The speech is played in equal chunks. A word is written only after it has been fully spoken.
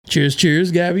Cheers,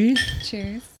 cheers, Gabby.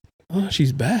 Cheers. Oh,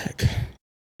 she's back.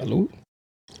 Hello.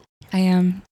 I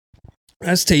am.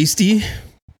 That's tasty.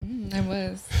 I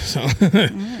was. So,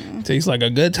 tastes like a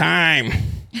good time.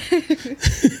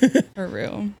 For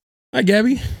real. Hi,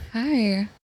 Gabby. Hi.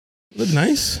 Look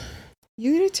nice.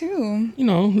 You do too. You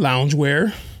know, lounge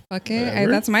wear. Fuck it.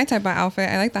 That's my type of outfit.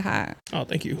 I like the hat. Oh,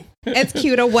 thank you. It's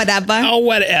cute or whatever. Oh,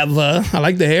 whatever. I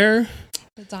like the hair.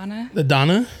 The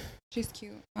Donna. She's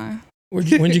cute.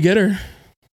 When'd you get her?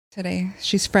 Today.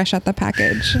 She's fresh out the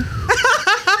package.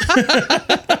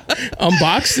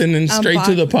 Unboxed and then straight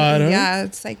to the pod, huh? Yeah,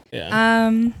 it's like,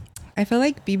 I feel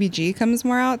like BBG comes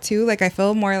more out too. Like, I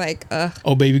feel more like,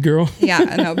 Oh, baby girl? Yeah,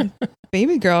 no,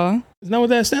 baby girl. Isn't that what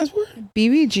that stands for?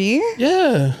 BBG?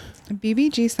 Yeah.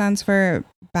 BBG stands for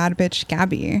Bad Bitch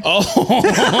Gabby. Oh.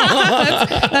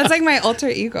 that's like my alter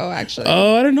ego, actually.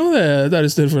 Oh, I didn't know that. I thought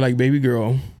it stood for like baby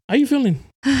girl. How you feeling?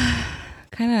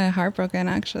 Kind of heartbroken,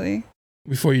 actually.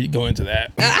 Before you go into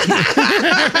that.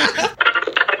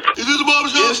 Is this a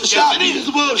barbershop? Yes, it is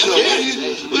a barbershop.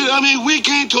 I mean, we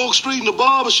can't talk street in the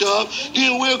barbershop.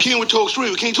 Then where can we talk street?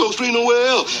 We can't talk street nowhere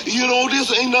else. You know,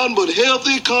 this ain't nothing but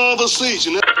healthy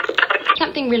conversation.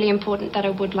 Something really important that I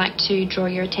would like to draw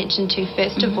your attention to,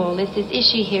 first of all, is this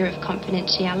issue here of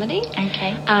confidentiality.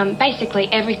 Okay. Basically,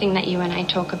 everything that you and I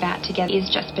talk about together is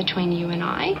just between you and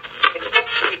I.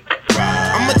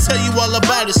 I'ma tell you all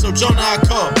about it, so Jonah I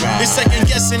call. This second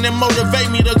guessing and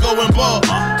motivate me to go and ball.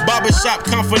 Barbershop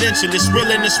confidential, it's real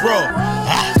and it's raw.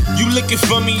 You looking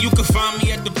for me, you can find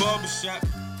me at the barbershop.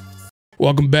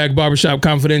 Welcome back, Barbershop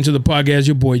Confidential, the podcast.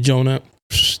 Your boy Jonah.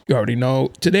 You already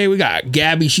know. Today we got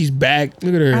Gabby. She's back.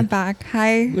 Look at her. I'm back.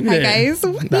 Hi. Hi, guys.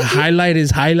 The highlight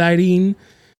is highlighting.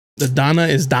 The Donna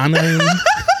is Donnaing.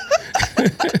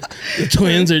 The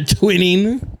twins are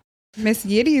twinning. Miss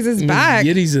Yiddies is back.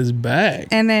 Yiddies is back.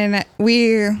 And then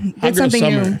we did something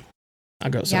new. I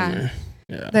got summer.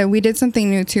 Yeah. That we did something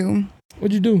new too.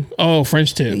 What'd you do? Oh,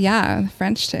 French tip. Yeah,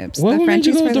 French tips. What made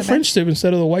you go with the French best. tip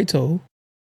instead of the white toe?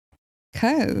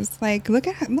 Cause like look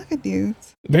at these.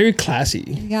 Very classy.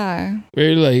 Yeah.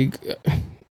 Very like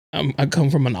I come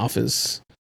from an office.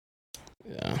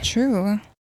 Yeah. True.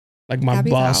 Like my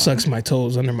Gabby's boss out. sucks my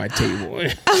toes under my table.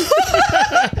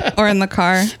 Or in the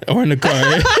car. Or in the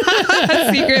car.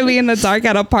 Secretly in the dark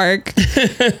at a park.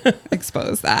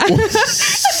 Expose that.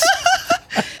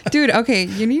 Dude, okay,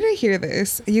 you need to hear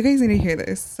this. You guys need to hear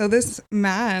this. So this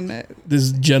man.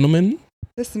 This gentleman.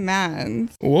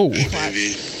 Whoa.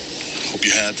 Baby, hope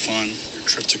you had fun. Your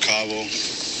trip to Cabo.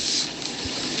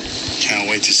 Can't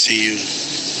wait to see you.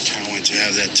 Can't wait to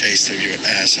have that taste of your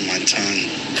ass in my tongue.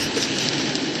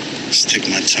 Stick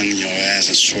my tongue in your ass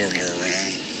and swirl her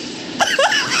around. You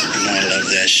know I love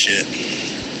that shit.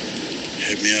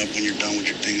 Hit me up when you're done with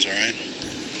your things, all right?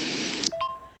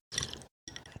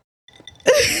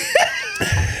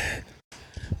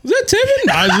 Was that Tevin?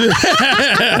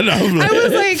 I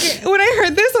was like, when I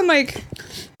heard this, I'm like,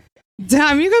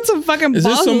 damn, you got some fucking Is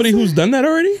balls. this somebody who's done that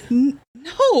already? No.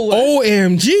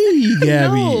 OMG,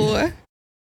 Gabby. No.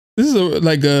 This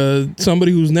is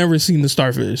somebody who's never seen the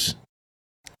starfish.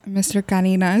 Mr.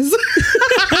 Caninas.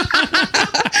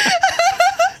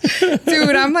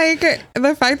 Dude, I'm like,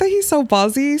 the fact that he's so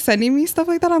ballsy sending me stuff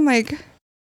like that, I'm like,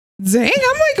 dang,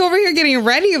 I'm like over here getting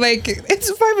ready. Like, it's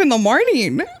 5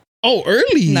 a.m. Oh,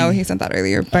 early. No, he sent that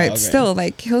earlier, but okay. still,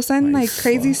 like, he'll send like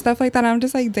crazy stuff like that. I'm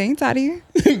just like, dang, daddy.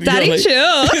 Daddy, like,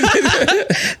 chill.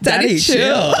 Daddy,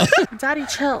 chill. Daddy,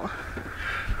 chill.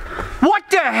 What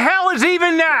the hell is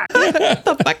even that? What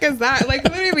the fuck is that? Like,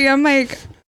 literally, I'm like,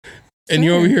 And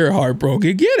you're over here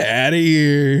heartbroken. Get out of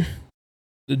here.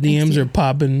 The DMs are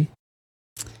popping.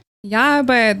 yeah,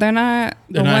 but they're not.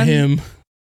 They're not him.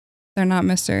 They're not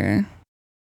Mr.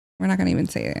 We're not gonna even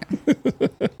say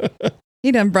it.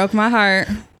 He done broke my heart.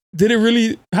 Did it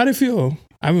really? How did it feel?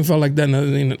 I haven't felt like that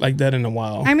in a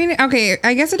while. I mean, okay,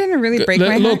 I guess it didn't really break my A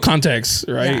heart. little context,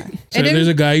 right? Yeah. So there's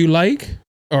a guy you like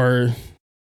or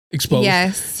exposed.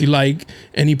 Yes. You like,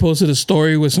 and he posted a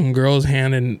story with some girl's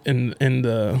hand in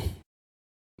the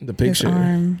picture. His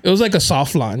arm. It was like a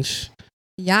soft launch.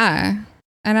 Yeah.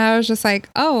 And I was just like,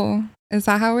 oh, is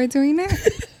that how we're doing it?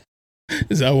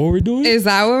 Is that what we're doing? Is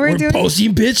that what we're doing?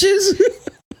 Posting bitches?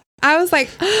 I was like,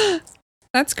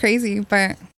 that's crazy,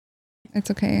 but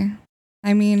it's okay.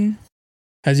 I mean,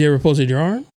 Has he ever posted your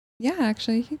arm? yeah,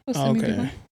 actually, he posted me Okay.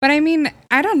 before. But I mean,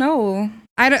 I don't know.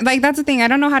 I don't like, that's the thing. I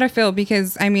don't know how to feel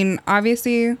because I mean,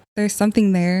 obviously there's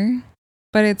something there,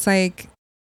 but it's like,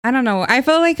 I don't know. I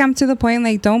feel like I'm to the point,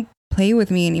 like, don't play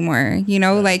with me anymore. You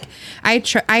know, like I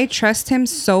trust him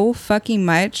so fucking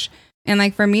much. And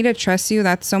like, for me to trust you,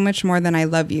 that's so much more than I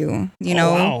love you, you know?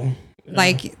 Oh, wow.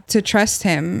 like to trust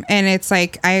him. And it's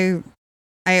like I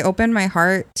opened my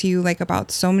heart to you like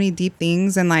about so many deep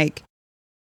things, and like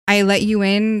I let you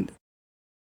in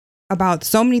about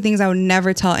so many things I would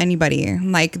never tell anybody.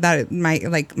 Like that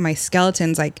my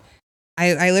skeletons, like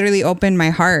I literally opened my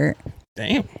heart.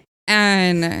 Damn.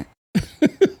 And is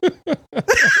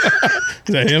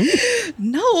that him?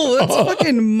 No, it's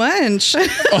fucking Munch.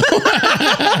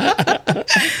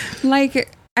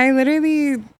 Like I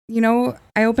literally,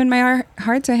 I opened my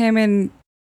heart to him, and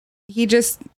he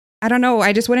just, I don't know,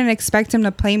 I just wouldn't expect him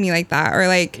to play me like that or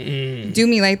like do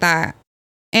me like that.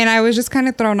 And I was just kind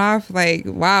of thrown off, like,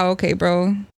 wow, okay,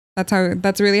 bro,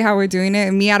 that's really how we're doing it.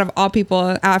 And me, out of all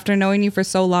people, after knowing you for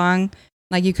so long,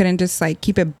 like you couldn't just like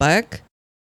keep it buck.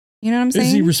 You know what I'm saying?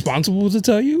 Is he responsible to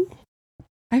tell you?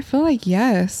 I feel like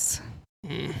yes.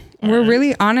 We're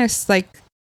really honest, like,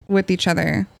 with each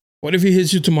other. What if he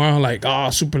hits you tomorrow, like,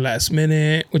 super last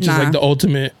minute, which is like the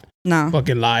ultimate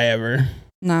fucking lie ever?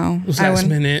 No, it was last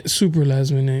minute, super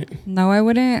last minute. No, I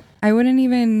wouldn't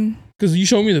even. Because you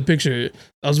showed me the picture.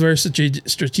 That was very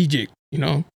strategic,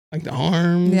 like the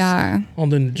arms. Yeah.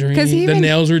 Holding the drink. The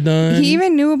nails were done. He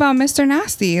even knew about Mr.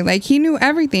 Nasty. Like, he knew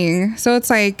everything. So it's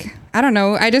like, I don't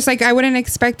know. I just like, I wouldn't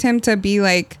expect him to be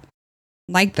like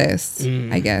this,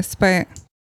 I guess. But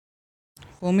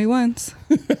fool me once.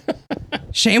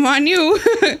 Shame on you.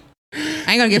 I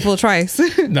ain't gonna get fooled twice.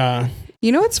 Nah.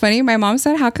 You know what's funny? My mom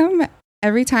said, how come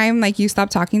every time like you stop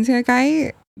talking to a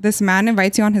guy, this man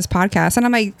invites you on his podcast? And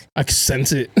I'm like, I can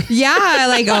sense it. Yeah,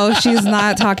 like, oh, she's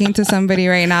not talking to somebody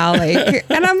right now. Like,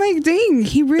 and I'm like, dang,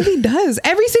 he really does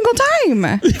every single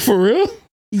time. For real?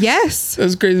 Yes.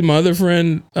 That's crazy. My other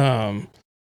friend,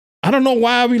 I don't know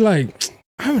why I'll be like,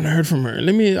 I haven't heard from her.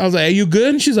 I was like, hey, you good?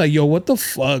 And she's like, yo, what the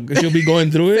fuck? She'll be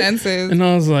going through it. Senses. And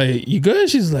I was like, you good?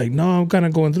 She's like, no, I'm kind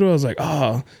of going through it. I was like,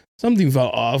 something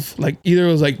felt off. Like either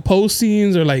it was like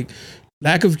postings or like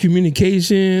lack of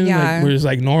communication. Yeah. Like where it's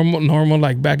like normal,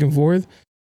 like back and forth.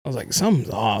 I was like, something's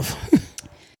off.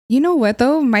 You know what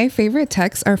though? My favorite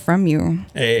texts are from you.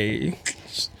 Hey.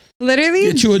 Literally.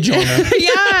 Get you a Jonah.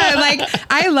 Yeah. Like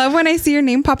I love when I see your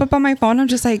name pop up on my phone. I'm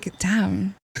just like,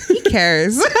 damn, he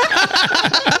cares.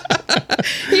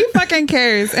 He fucking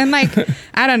cares. And like,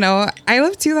 I don't know. I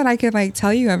love too that I could like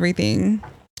tell you everything.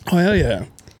 Oh, hell yeah.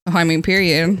 Oh, I mean,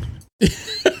 period.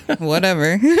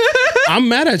 Whatever. I'm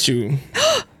mad at you.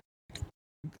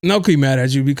 Noki mad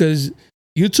at you because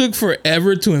you took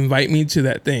forever to invite me to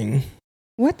that thing.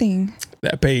 What thing?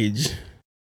 That page.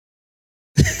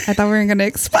 I thought we were gonna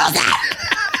expose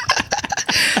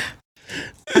that.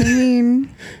 I mean,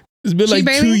 it's been like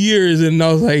 2 years, and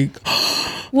I was like,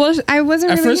 well, I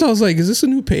wasn't. At first, I was like, is this a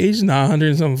new page? Nah, 100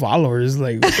 and some followers.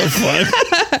 Like, what the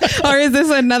fuck? Or is this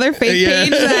another fake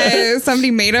page that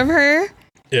somebody made of her?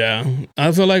 Yeah,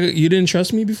 I felt like you didn't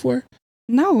trust me before.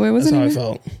 No, it wasn't. That's how I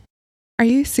felt. Are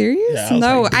you serious? Yeah,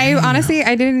 no, like, I honestly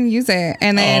I didn't use it,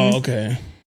 and then okay.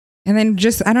 And then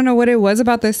just I don't know what it was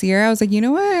about this year. I was like, you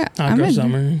know what? Hot girl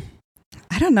summer.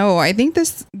 I don't know. I think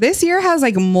this year has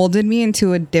like molded me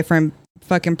into a different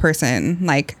fucking person.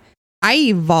 Like I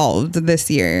evolved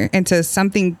this year into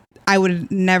something I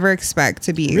would never expect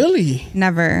to be. Really?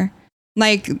 Never.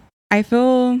 Like I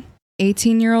feel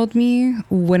 18-year-old me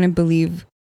wouldn't believe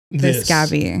this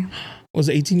Gabby. Was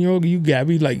 18-year-old you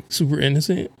Gabby like super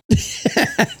innocent?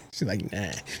 She's like,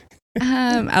 nah.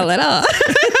 A little.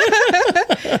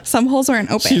 Some holes weren't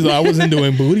open. She's like, I wasn't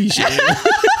doing booty shit.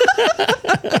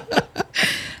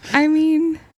 I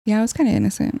mean, yeah, I was kind of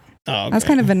innocent. Oh, okay. I was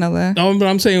kind of vanilla. No, but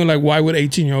I'm saying like, why would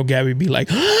 18-year-old Gabby be like,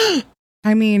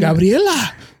 I mean,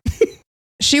 Gabriela?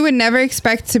 She would never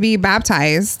expect to be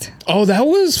baptized. Oh, that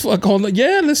was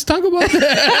yeah, let's talk about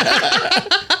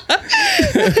that.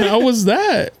 How was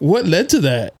that? What led to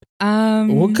that?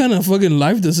 What kind of fucking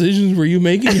life decisions were you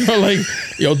making? You're like,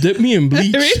 yo, dip me in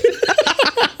bleach.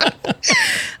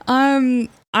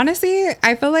 Honestly,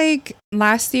 I feel like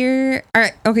last year,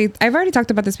 okay, I've already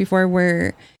talked about this before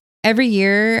where every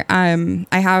year, I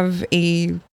have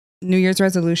a New Year's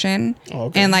resolution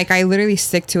and like I literally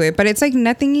stick to it, but it's like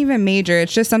nothing even major.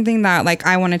 It's just something that like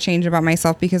I want to change about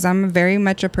myself because I'm very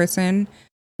much a person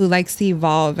who likes to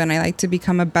evolve and I like to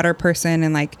become a better person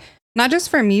and like not just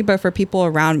for me, but for people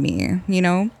around me, you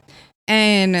know?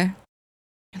 And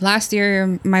last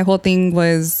year, my whole thing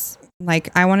was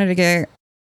like, I wanted to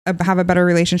have a better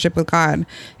relationship with God.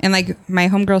 And like my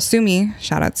homegirl, Sumi,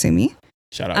 shout out Sumi.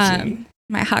 Shout out Sumi.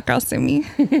 My hot girl, Sumi.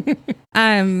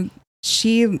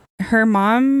 Her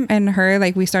mom and her,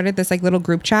 like we started this like little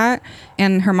group chat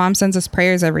and her mom sends us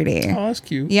prayers every day. Oh, that's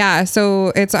cute. Yeah.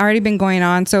 So it's already been going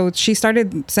on. So she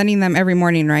started sending them every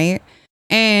morning. Right.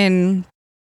 And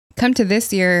come to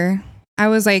this year, I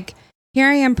was like, here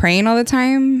I am praying all the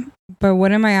time, but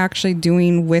what am I actually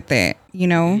doing with it? You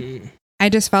know, I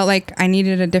just felt like I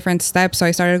needed a different step. So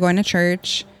I started going to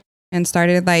church and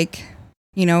started like,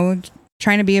 you know,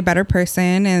 trying to be a better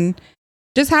person and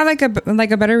just have like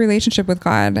a better relationship with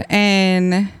God.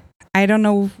 And I don't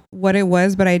know what it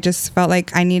was, but I just felt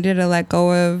like I needed to let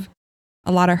go of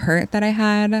a lot of hurt that I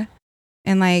had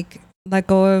and like let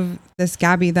go of this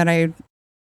Gabby that I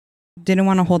didn't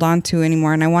want to hold on to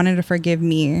anymore. And I wanted to forgive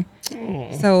me.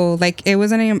 So like, it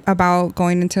wasn't about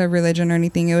going into religion or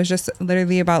anything. It was just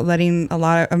literally about letting a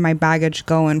lot of my baggage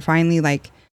go and finally like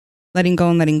letting go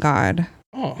and letting God,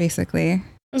 basically.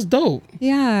 That's dope.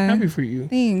 Yeah. Happy for you.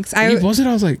 Thanks. When you posted,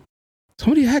 I was like,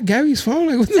 somebody hacked Gabby's phone.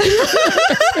 Like, what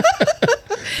the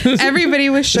Everybody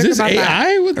was shook is this about AI?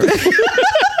 that. What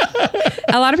the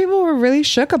A lot of people were really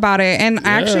shook about it, and I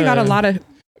actually got a lot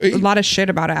of shit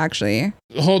about it. Actually,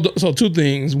 So two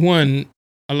things. One,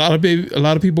 a lot of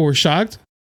people were shocked.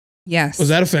 Yes. Was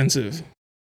that offensive?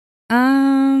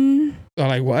 They're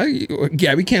like, what?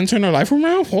 Gabby can't turn her life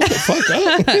around? Hold the fuck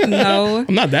up. No.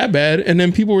 I'm not that bad. And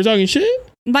then people were talking shit?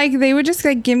 Like, they would just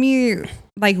like give me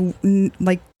like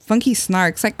funky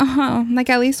snarks. Like, like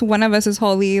at least one of us is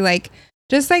holy. Like,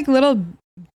 just like little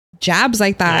jabs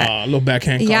like that. Little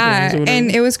backhand. Yeah.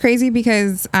 And it was crazy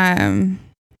because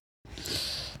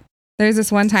there's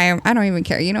this one time, I don't even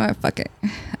care. You know what? Fuck it.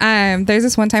 There's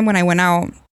this one time when I went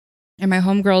out and my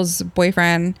homegirl's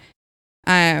boyfriend,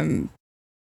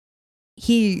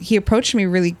 he approached me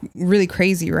really, really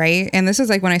crazy, right? And this is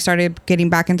like when I started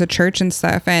getting back into church and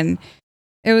stuff. And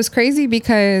it was crazy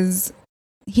because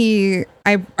I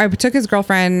took his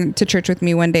girlfriend to church with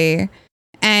me one day,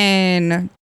 and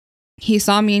he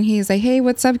saw me and he's like, hey,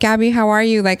 what's up, Gabby? How are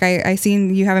you? Like, I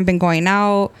seen you haven't been going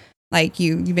out. Like,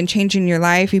 you've been changing your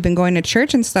life. You've been going to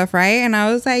church and stuff, right? And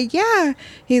I was like, yeah.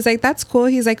 He's like, that's cool.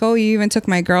 He's like, oh, you even took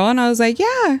my girl? And I was like,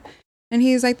 yeah. And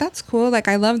he's like, that's cool. Like,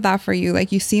 I love that for you.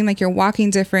 Like, you seem like you're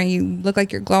walking different. You look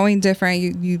like you're glowing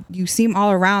different. You seem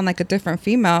all around like a different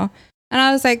female. And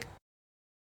I was like,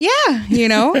 yeah, you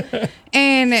know?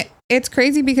 And it's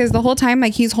crazy because the whole time,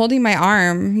 like, he's holding my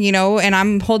arm, you know, and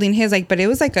I'm holding his, like, but it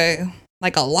was like a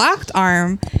locked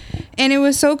arm. And it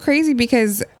was so crazy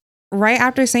because right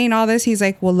after saying all this, he's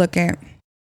like, well,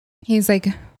 he's like,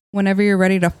 whenever you're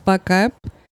ready to fuck up,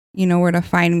 you know where to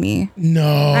find me. No.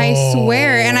 I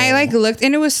swear. And I like looked,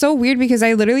 and it was so weird because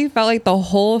I literally felt like the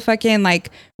whole fucking like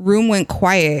room went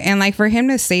quiet. And like for him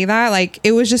to say that, like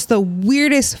it was just the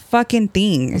weirdest fucking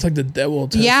thing. It's like the devil.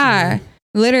 Yeah,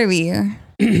 literally. And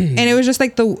it was just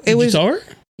like Did you tell her?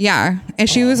 Yeah. And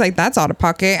she was like, that's out of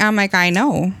pocket. I'm like, I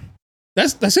know.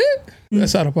 That's it?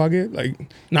 That's out of pocket? Like,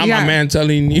 not my man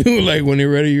telling you, like, when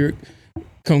you're ready, you're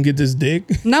come get this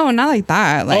dick? No, not like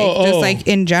that. Like, just like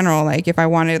in general, like if I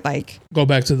wanted, like, go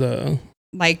back to the,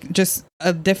 like, just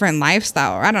a different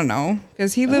lifestyle. I don't know.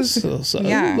 Because he lives, that's a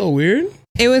little weird.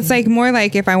 It was like more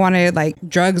like if I wanted like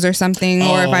drugs or something,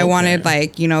 or if I wanted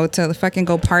like, you know, to fucking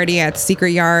go party at Secret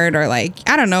Yard, or like,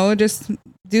 I don't know, just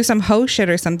do some hoe shit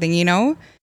or something, you know?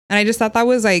 And I just thought that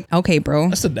was like, okay, bro.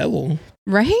 That's the devil.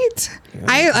 Right? Yeah.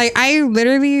 I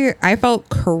literally, I felt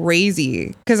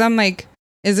crazy because I'm like,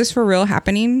 is this for real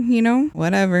happening? You know,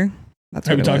 whatever. That's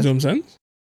Have you talked to him since?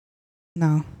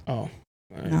 No. Oh.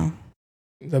 Right. No.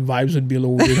 The vibes would be a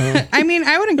little weird, huh? I mean,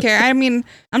 I wouldn't care. I mean,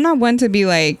 I'm not one to be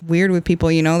like weird with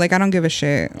people, you know? Like, I don't give a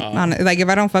shit. Like, if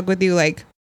I don't fuck with you, like,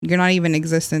 you're not even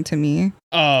existent to me.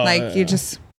 Like, you're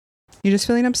just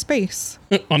filling up space.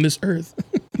 On this earth.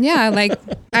 Yeah, like,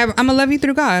 I'm gonna love you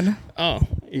through God. Oh.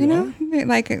 You know?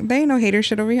 Like, there ain't no hater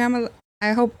shit over here.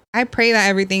 I pray that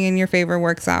everything in your favor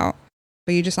works out.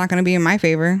 But you're just not gonna be in my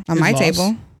favor on my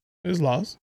table. It's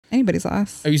lost. Anybody's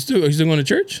lost. Are you still going to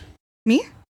church? Me?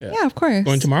 Yeah, of course.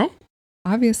 Going tomorrow?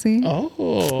 Obviously.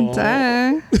 Oh.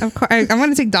 Duh. Of course. I'm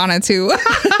gonna take Donna too.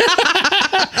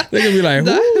 They're gonna be like,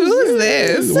 who's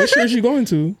this? What church you going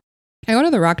to? I go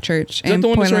to the Rock Church. Is that the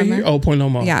one that's right here? Oh, Point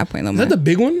Loma. Yeah, Point Loma. Is that the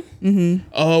big one? Mm-hmm.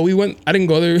 Oh, I didn't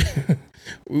go there.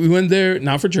 We went there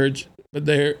not for church, but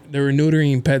they were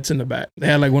neutering pets in the back. They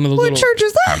had like one of those. What church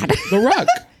is that? The Rock.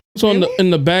 So really?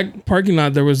 in the back parking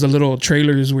lot, there was the little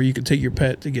trailers where you could take your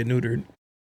pet to get neutered.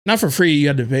 Not for free, you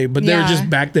had to pay, but they were just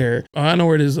back there. Oh, I know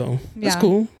where it is though. That's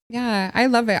cool. Yeah, I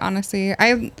love it, honestly.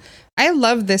 I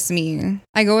love this me.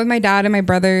 I go with my dad and my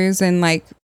brothers, and like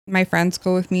my friends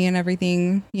go with me and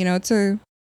everything. You know, it's a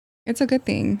good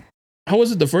thing. How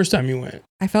was it the first time you went?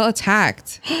 I felt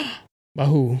attacked. By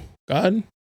who? God?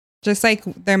 Just like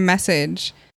their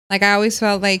message. Like, I always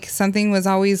felt like something was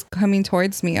always coming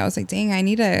towards me. I was like, dang, I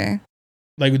need to...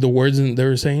 Like the words they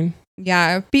were saying?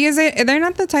 Yeah, because they're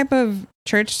not the type of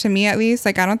church, to me at least.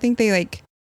 Like, I don't think they like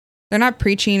they're not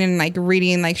preaching and like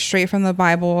reading like straight from the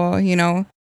Bible, you know.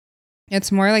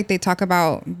 It's more like they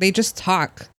just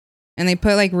talk and they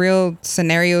put like real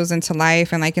scenarios into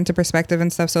life and like into perspective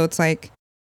and stuff. So it's like,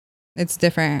 it's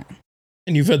different.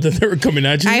 And you felt that they were coming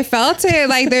at you? I felt it.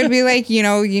 Like they'd be like, you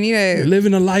know, you need to... You're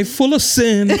living a life full of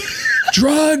sin,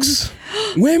 drugs,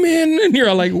 women. And you're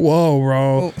all like, whoa,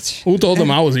 bro. Who told them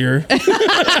I was here?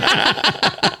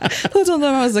 Who told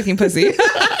them I was looking pussy?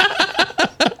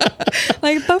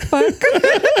 Like, the fuck?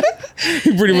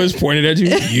 He pretty much pointed at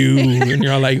you. And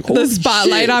you're all like, the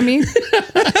spotlight on me.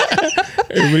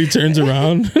 Everybody turns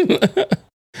around.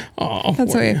 Oh,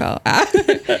 that's how I felt.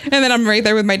 And then I'm right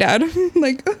there with my dad.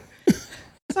 Like...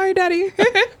 Sorry, Daddy.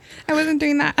 I wasn't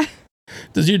doing that.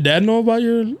 Does your dad know about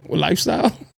your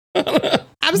lifestyle?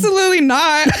 Absolutely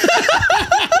not.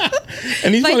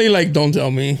 And he's probably like, don't tell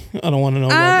me. I don't want to know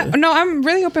about it. No, I'm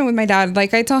really open with my dad.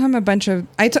 Like, I tell him a bunch of...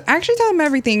 actually tell him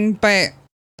everything, but...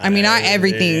 I mean, not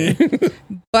everything.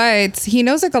 But he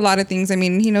knows like a lot of things. I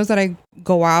mean, he knows that I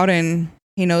go out and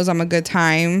he knows I'm a good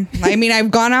time. I mean,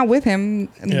 I've gone out with him,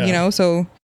 you know, so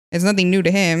it's nothing new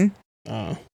to him.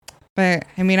 But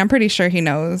I mean, I'm pretty sure he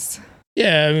knows.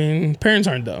 Yeah, I mean, parents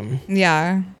aren't dumb.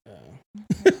 Yeah.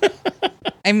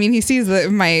 I mean, he sees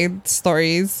my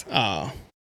stories. Oh.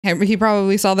 He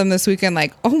probably saw them this weekend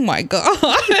like, oh my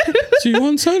God. See you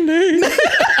on Sunday.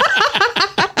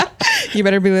 You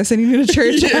better be listening to the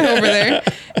church over there.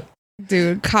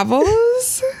 Dude,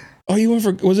 Cabos. Oh, you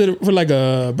went was it for like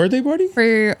a birthday party?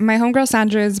 For my homegirl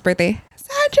Sandra's birthday.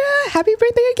 Sandra, happy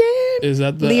birthday again. Is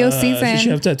that the Leo season? Does she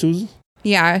have tattoos?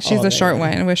 Yeah, she's the short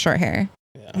one with short hair.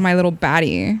 Yeah. My little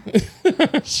baddie.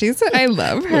 I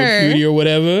love her. Cutie or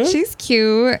whatever. She's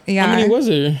cute. Yeah. How many was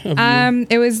there?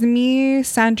 It was me,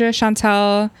 Sandra,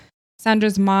 Chantel,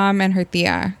 Sandra's mom, and her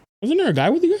tia. Wasn't there a guy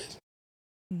with you guys?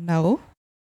 No.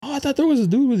 Oh, I thought there was a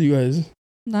dude with you guys.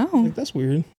 No. Like, that's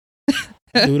weird.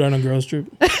 Dude on a girls trip.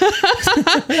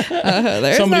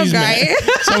 There's somebody's no guy.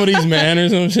 Somebody's man or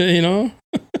some shit, you know?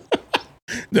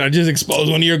 Did I just expose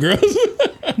one of your girls?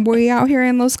 We out here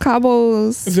in Los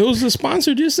Cabos. If it was a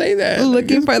sponsor, just say that.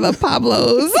 Looking for the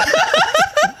Pablos.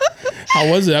 How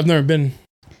was it? I've never been.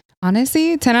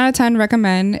 Honestly, 10 out of 10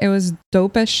 recommend. It was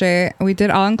dope as shit. We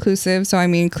did all inclusive. So, I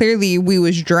mean, clearly we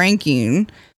was drinking.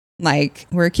 Like,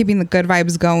 we're keeping the good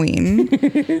vibes going.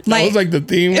 That was like the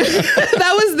theme.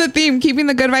 That was the theme, keeping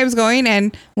the good vibes going,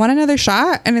 and want another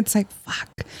shot? And it's like, fuck.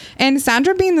 And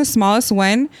Sandra being the smallest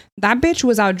one, that bitch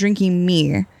was out drinking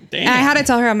me. Damn. And I had to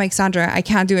tell her, I'm like, Sandra, I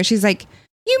can't do it. She's like,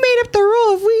 you made up the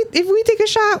rule. If we take a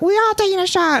shot, we all taking a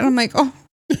shot. And I'm like, oh.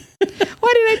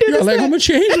 Why did I do this? Like, I'm a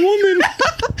changed woman.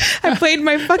 I played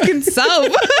my fucking self.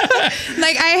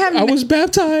 Like, I was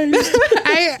baptized.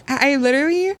 I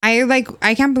literally,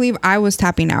 I can't believe I was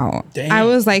tapping out. Damn. I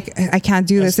was like, I can't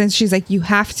do this. And she's like, you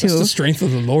have to. That's the strength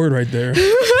of the Lord right there.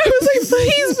 I was like,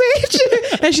 please,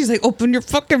 bitch. And she's like, open your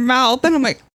fucking mouth. And I'm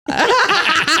like,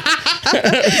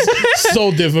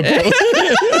 so difficult.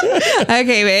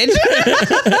 Okay,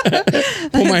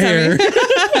 bitch. Pull my hair.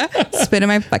 Spit in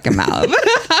my fucking mouth.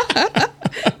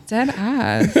 Dead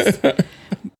ass.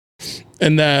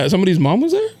 And somebody's mom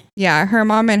was there? Yeah, her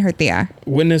mom and her tia.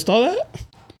 Witnessed all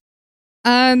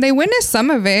that? They witnessed some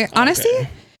of it. Honestly,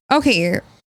 okay,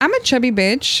 I'm a chubby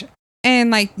bitch.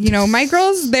 And like, you know, my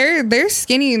girls, they're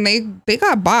skinny and they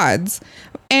got bods.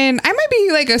 And I might be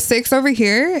like a 6 over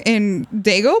here in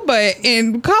Dago, but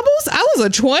in Cabos, I was a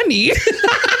 20.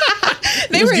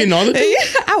 They were getting all the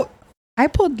things? I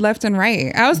pulled left and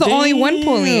right. I was the only one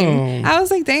pulling. I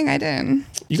was like, dang, I didn't.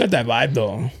 You got that vibe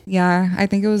though. Yeah, I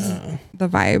think it was the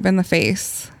vibe and the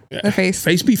face. Yeah. The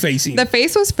face be facing. The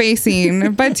face was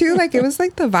facing, but too, like, it was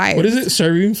like the vibe. What is it?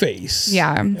 Serving face.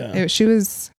 Yeah. She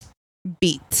was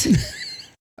beat.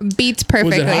 Beat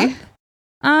perfectly. Was it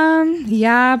hot?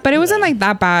 Yeah, but it wasn't like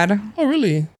that bad. Oh,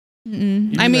 really? I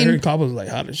mean, I heard Cabo was like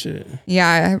hot as shit.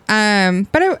 Yeah.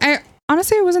 But I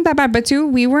honestly, it wasn't that bad. But too,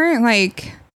 we weren't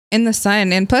like in the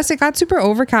sun, and plus it got super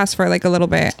overcast for like a little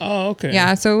bit. Oh, okay.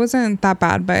 Yeah, so it wasn't that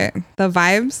bad, but the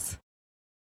vibes,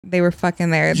 they were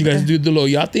fucking there. Did you guys do the little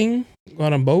yacht thing? Go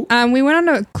on a boat? We went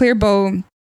on a clear boat.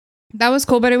 That was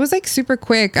cool, but it was like super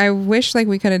quick. I wish like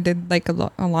we could have did like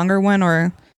a longer one,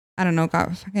 or I don't know,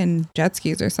 got fucking jet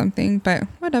skis or something, but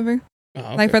whatever. Oh,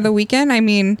 okay. Like for the weekend, I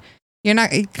mean, you're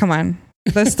not, come on.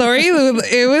 The story,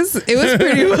 it was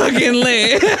pretty fucking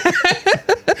lit.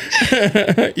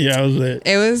 Yeah, it was lit.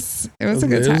 It was a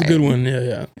good time. It was a good one.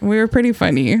 Yeah. We were pretty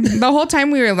funny. The whole time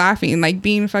we were laughing, like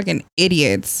being fucking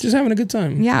idiots. Just having a good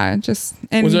time. Yeah, just.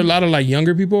 And was there a lot of like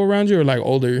younger people around you or like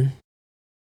older?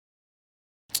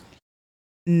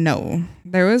 No,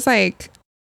 there was like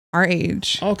our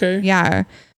age. Okay. Yeah.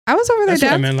 I was over there That's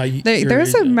what I dancing. meant. Like There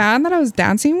was a man that I was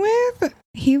dancing with.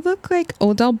 He looked like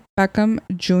Odell Beckham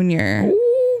Jr.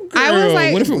 Ooh, I was girl,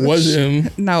 like, what if it was him?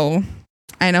 No,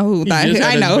 I know who that. just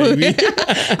had I know. his baby.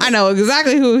 I know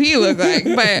exactly who he looked like.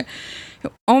 But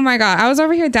oh my god, I was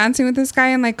over here dancing with this guy,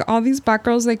 and like all these black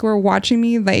girls like were watching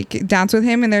me like dance with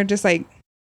him, and they're just like,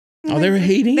 Oh, they were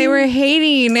hating. They were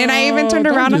hating, and I even turned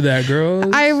around. Don't do that,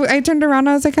 girl. I turned around.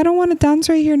 I was like, I don't want to dance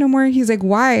right here no more. He's like,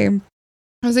 why?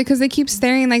 I was like, because they keep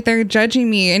staring like they're judging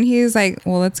me. And he's like,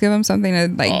 well, let's give him something to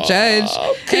like judge.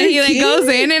 Okay, and he like goes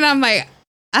in, and I'm like,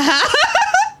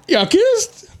 y'all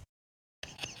kissed?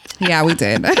 Yeah, we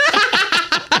did.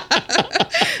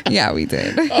 Yeah, we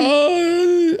did.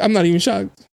 I'm not even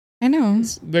shocked. I know.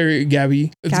 It's very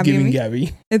Gabby. It's Gabby giving me?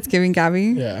 Gabby. It's giving Gabby.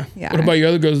 Yeah. Yeah. What about your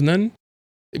other girls? None?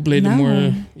 They played the No.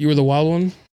 more. You were the wild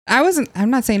one? I'm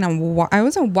not saying I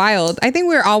wasn't wild. I think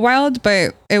we were all wild,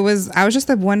 but I was just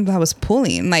the one that was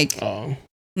pulling. Like all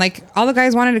the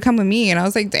guys wanted to come with me, and I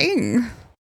was like, dang.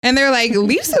 And they're like,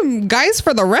 leave some guys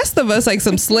for the rest of us, like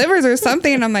some slivers or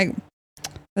something. And I'm like,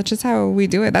 that's just how we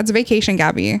do it. That's vacation,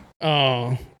 Gabby.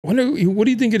 Oh, what do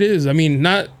you think it is? I mean,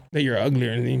 not that you're ugly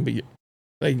or anything, but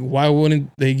like, why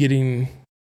wouldn't they getting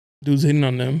dudes hitting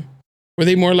on them? Were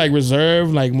they more like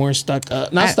reserved, like more stuck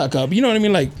up? Not stuck up. You know what I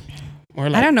mean? Like more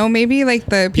like I don't know. Maybe like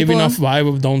the people giving off vibe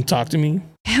of don't talk to me.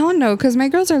 Hell no, because my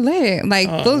girls are lit. Like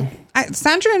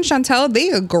Sandra and Chantel, they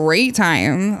a great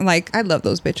time. Like I love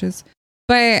those bitches.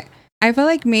 But I feel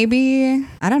like maybe,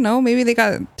 I don't know, maybe they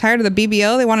got tired of the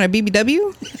BBL. They wanted a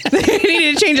BBW. They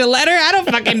needed to change a letter. I don't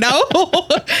fucking know.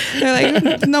 They're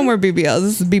like, no more BBLs.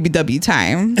 This is BBW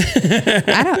time.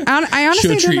 I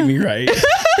honestly She'll treat don't know. me right.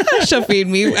 She'll feed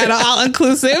me at all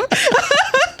inclusive.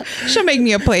 She'll make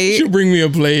me a plate. She'll bring me a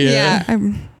plate. Yeah.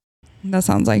 That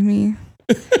sounds like me.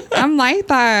 I'm like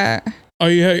that. Oh,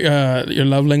 yeah. Your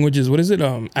love language is, what is it?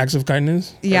 Acts of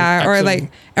kindness? Yeah,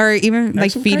 or even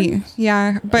like feeding. Kindness?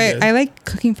 Yeah, but I like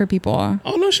cooking for people.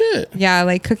 Oh no shit. Yeah,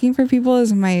 like cooking for people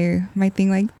is my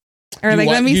thing. Like, or like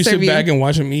let me you serve sit you. back and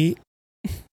watch them eat.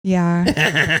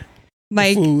 Yeah,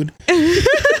 like food.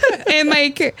 And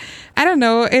like I don't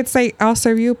know. It's like I'll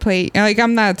serve you a plate. Like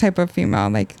I'm that type of female.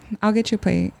 Like I'll get you a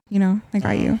plate. You know, I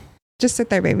got you. Just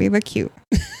sit there, baby. Look cute.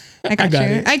 I got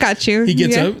you. I got you. He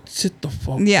gets up. Sit the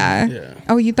fuck. Yeah.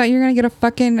 Oh, you thought you were gonna get a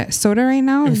fucking soda right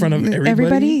now in front of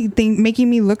everybody?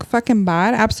 Making me look fucking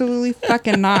bad? Absolutely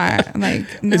fucking not.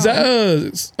 Like, no. Is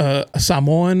that a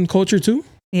Samoan culture too?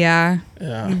 Yeah.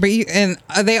 Yeah.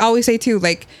 But they always say too,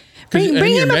 like, bring him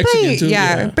a Mexican plate. Too,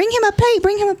 yeah. Bring him a plate.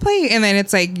 Bring him a plate. And then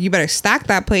it's like you better stack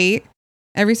that plate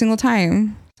every single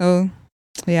time. So.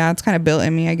 Yeah, it's kind of built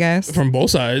in me, I guess. From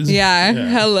both sides. Yeah.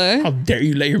 Hella. How dare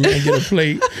you let your man get a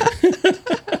plate?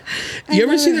 You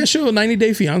ever see that show, 90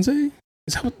 Day Fiance?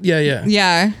 Is that what, yeah.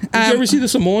 Yeah. Did you ever see the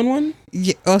Samoan one?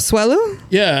 Oswelu?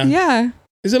 Yeah. Yeah.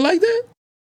 Is it like that?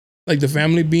 Like the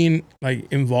family being like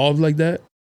involved like that?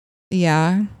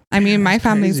 Yeah. I mean, my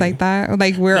family's crazy. Like that.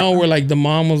 Like we're like the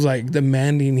mom was like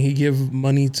demanding he give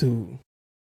money to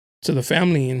the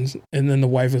family, and then the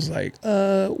wife is like,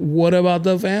 what about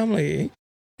the family?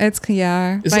 It's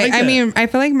like I mean, I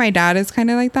feel like my dad is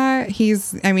kind of like that. He's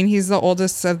the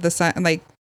oldest of the son, like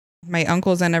my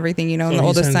uncles and everything, you know, so the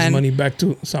oldest son. Money back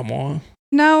to Samoa.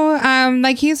 No,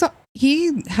 like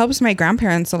he helps my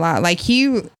grandparents a lot. Like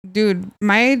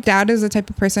my dad is the type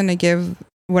of person to give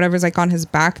whatever's like on his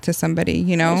back to somebody,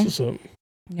 you know? That's what's up.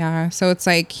 Yeah. So it's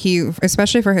like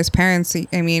especially for his parents,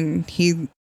 he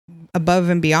above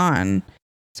and beyond.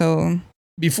 So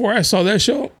before I saw that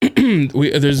show,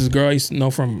 there's this girl I used to know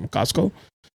from Costco.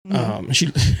 Mm-hmm. She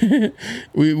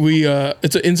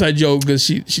it's an inside joke because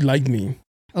she liked me.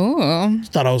 Oh, she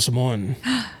thought I was Samoan.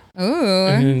 Oh,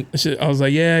 and I was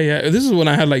like, yeah. This is when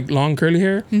I had like long curly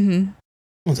hair. Mm-hmm.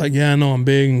 I was like, yeah, no, I'm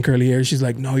big and curly hair. She's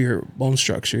like, no, your bone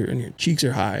structure and your cheeks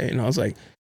are high. And I was like,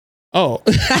 oh.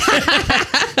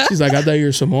 She's like, I thought you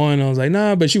were Samoan. I was like,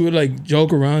 nah, but she would like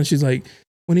joke around. She's like,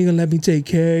 when are you gonna let me take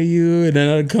care of you? And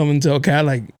then I'd come and tell Kat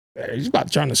like, hey, you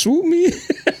about trying to swoop me?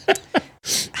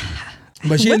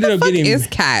 But she ended up getting. Where the fuck is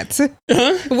Kat?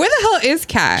 Huh? Where the hell is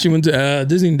Kat? She went to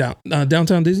Disney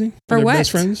downtown Disney for what?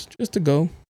 Best friends, just to go.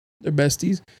 They're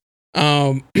besties.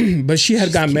 But she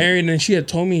had got married, and she had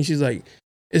told me, she's like,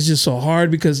 it's just so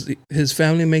hard because his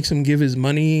family makes him give his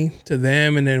money to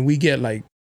them, and then we get like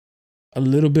a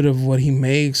little bit of what he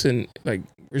makes, and like.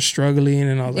 We're struggling,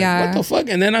 and I was like, what the fuck?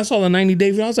 And then I saw the 90 Day,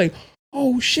 and I was like,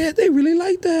 oh shit, they really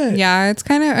like that. Yeah, it's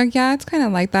kind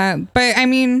of like that. But I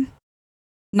mean,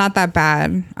 not that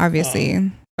bad,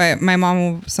 obviously. But my mom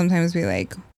will sometimes be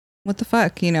like, what the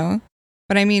fuck, you know?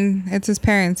 But I mean, it's his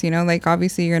parents, you know, like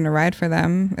obviously you're gonna ride for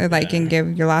them, like, and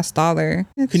give your last dollar.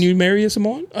 Can you marry a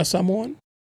Samoan?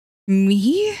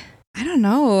 Me? I don't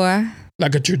know.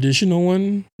 Like a traditional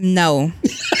one? No.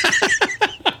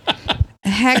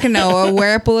 Heck no.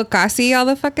 Wear a pulakasi all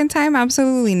the fucking time?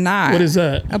 Absolutely not. What is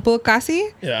that? A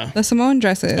pulakasi? Yeah. The Samoan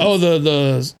dresses. Oh,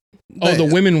 the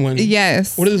women one.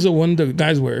 Yes. What is the one the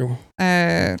guys wear?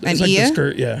 An like iya? the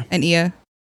skirt, yeah. An iya.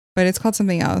 But it's called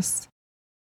something else.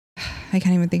 I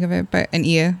can't even think of it, but an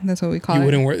iya. That's what we call it. You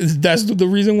wouldn't wear. That's the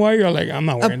reason why you're like, I'm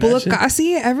not wearing that shit. A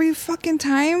pulakasi every fucking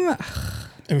time?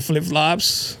 And flip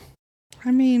flops.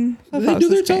 I mean, Do they do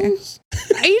their toes?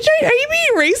 Are you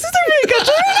being racist or being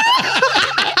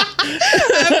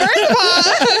First of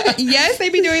all, yes, they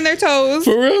be doing their toes.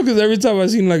 For real, because every time I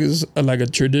seen like a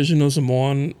traditional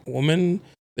Samoan woman,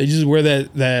 they just wear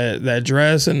that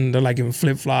dress and they're like in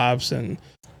flip flops and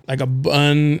like a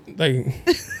bun, like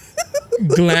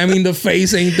glamming the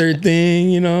face ain't their thing,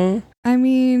 you know. I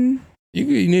mean, you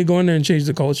need to go in there and change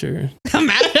the culture.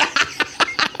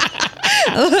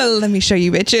 Let me show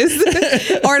you bitches.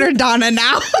 Order Donna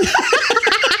now.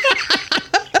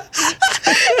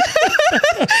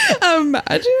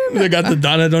 Imagine. They got the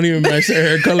Donna, don't even match their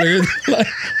hair color. Like,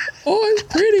 oh, it's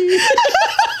pretty.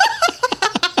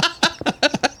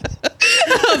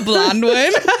 A blonde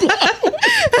one.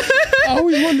 I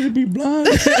always wanted to be blonde.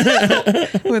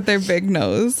 With their big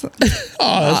nose.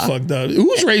 Oh, that's fucked up.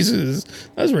 Who's racist?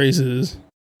 That's racist.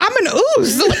 I'm an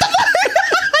ooze. What the fuck?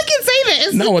 I can say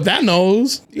this. Not with that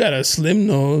nose. You got a slim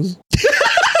nose.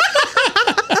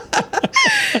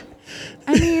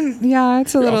 I mean, yeah,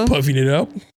 it's a little puffing it up.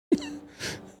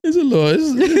 It's a little.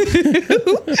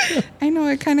 I know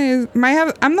it kind of is.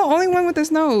 I'm the only one with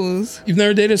this nose. You've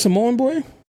never dated a Samoan boy?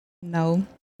 No.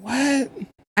 What?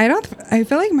 I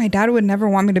feel like my dad would never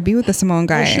want me to be with a Samoan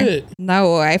guy. Oh, shit.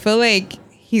 No, I feel like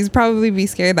he's probably be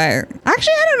scared that.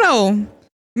 Actually, I don't know.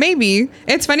 Maybe.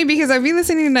 It's funny because I'd be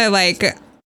listening to like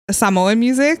Samoan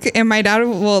music and my dad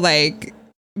will like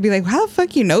be like, how the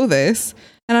fuck you know this?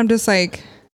 And I'm just like,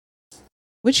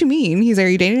 what you mean? He's like, are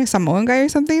you dating a Samoan guy or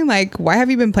something? Like, why have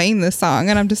you been playing this song?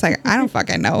 And I'm just like, I don't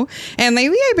fucking know. And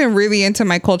lately I've been really into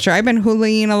my culture. I've been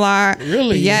hulaing a lot.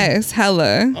 Really? Yes,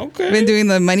 hella. Okay. Been doing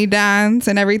the money dance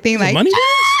and everything. The like money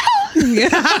dance? Yeah.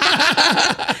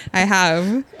 I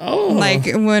have. Oh. Like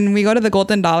when we go to the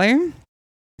Golden Dollar.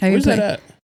 Where's that at?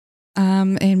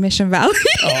 In Mission Valley.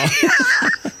 Oh.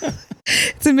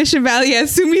 It's in Mission Valley at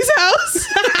Sumi's house.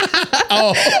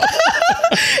 Oh.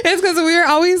 It's because we were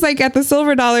always like at the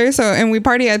Silver Dollar, and we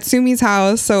party at Sumi's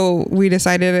house. So we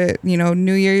decided,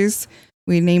 New Year's,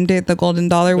 we named it the Golden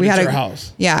Dollar. But we it's had your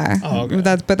house. Yeah. Oh, okay.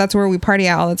 That's where we party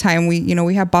at all the time.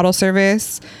 We have bottle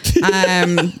service. We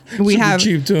super have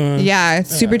cheap too. Huh? Yeah,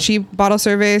 it's super cheap bottle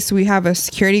service. We have a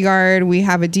security guard. We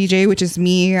have a DJ, which is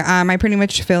me. I pretty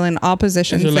much fill in all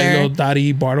positions Is there there. like little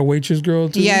Dottie bottle waitress girl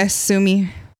too? Yes, Sumi.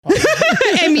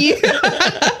 And me.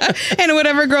 And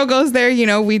whatever girl goes there,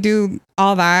 we do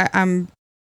all that.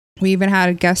 We even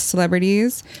had guest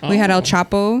celebrities. We had El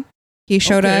Chapo. He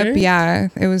showed up. Yeah,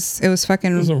 it was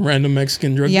fucking. It was a random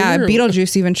Mexican drug dealer. Yeah,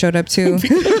 Beetlejuice even showed up too.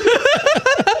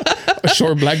 A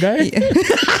short black guy.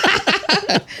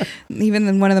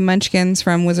 Even one of the Munchkins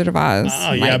from Wizard of Oz.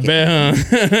 Oh yeah, I bet.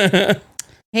 Huh?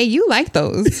 Hey, you like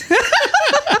those?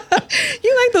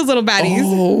 You like those little baddies?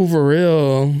 Oh, for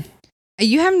real.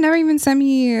 You have never even sent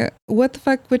me what the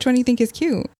fuck. Which one do you think is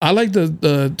cute? I like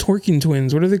the twerking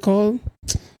twins. What are they called?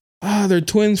 They're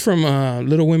twins from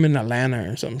Little Women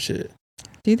Atlanta or some shit.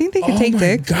 Do you think they could take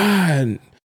dick? God,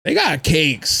 they got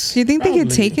cakes. Do you think they could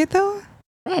take it though?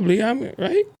 Probably. I mean,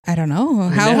 right? I don't know.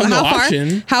 How far?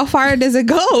 option. How far does it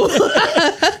go?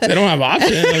 They don't have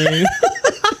options. I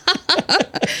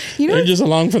mean, they're just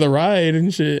along for the ride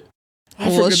and shit.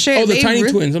 Shit. The Tiny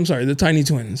Twins. I'm sorry, the Tiny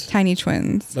Twins. Tiny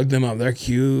Twins. Look them up. They're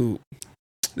cute.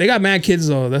 They got mad kids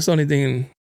though. That's the only thing.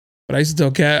 But I used to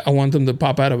tell Kat I want them to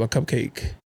pop out of a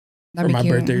cupcake for my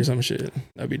birthday or some shit.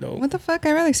 That'd be dope. What the fuck?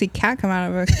 I'd rather see Kat come out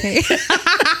of a cake.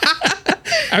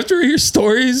 After your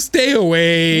stories, stay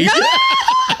away.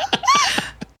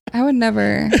 I would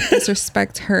never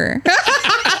disrespect her.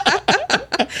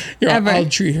 I'll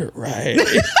treat her right.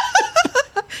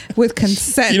 With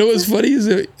consent. You know what's funny is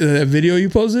the video you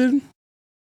posted?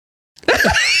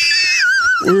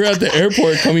 We were at the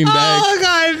airport coming back. Oh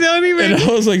God, don't even. And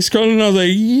I was like scrolling and I was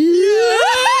like,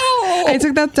 yeah. I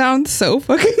took that down so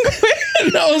fucking quick.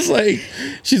 And I was like,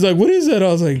 she's like, what is that? I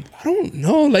was like, I don't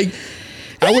know. Like,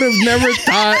 I would have never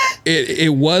thought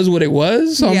it was what it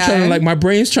was. So I'm trying to my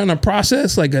brain's trying to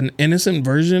process like an innocent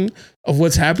version of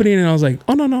what's happening. And I was like,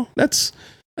 oh no, that's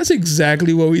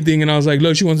exactly what we think. And I was like,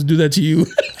 look, she wants to do that to you.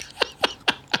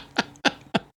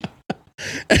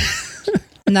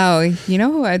 No, you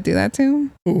know who I'd do that to?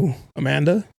 Ooh,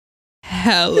 Amanda.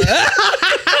 Hella.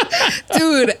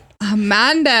 Dude,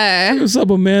 Amanda. What's up,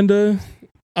 Amanda?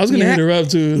 I was gonna hit her up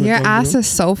too. Your ass is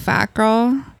so fat,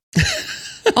 girl.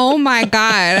 Oh my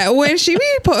God. When she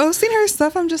be posting her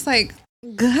stuff, I'm just like,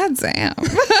 God damn.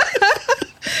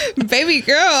 Baby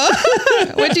girl.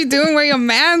 What you doing where your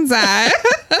man's at?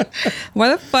 What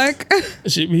the fuck?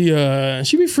 She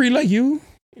be free like you.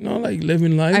 You know, like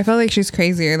living life. I feel like she's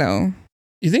crazier though.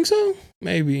 You think so?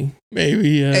 Maybe,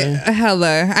 yeah.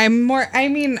 Hella.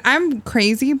 I'm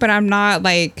crazy, but I'm not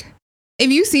like, if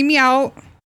you see me out,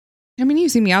 I mean, you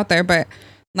see me out there, but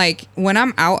like when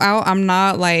I'm out, I'm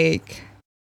not like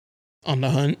on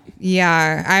the hunt.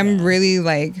 Yeah, I'm really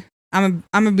like, I'm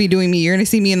gonna be doing me. You're gonna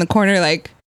see me in the corner like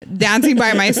dancing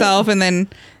by myself, and then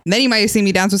you might see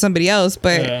me dance with somebody else,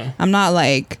 but I'm not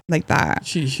like that.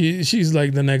 She's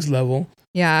like the next level.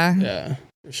 Yeah,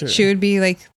 for sure. She would be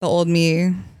like the old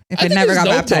me if I never got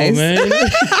baptized. Though, man.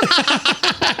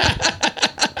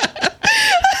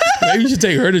 Maybe you should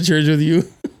take her to church with you.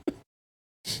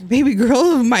 Baby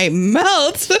girl might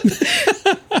melt.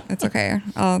 It's okay.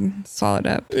 I'll swallow it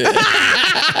up. Yeah.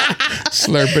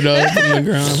 Slurp it up from the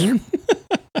ground.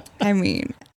 I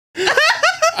mean,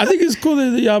 I think it's cool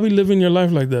that y'all be living your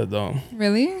life like that, though.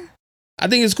 Really? I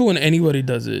think it's cool when anybody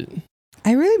does it.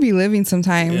 I really be living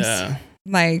sometimes. Yeah.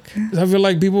 Like, I feel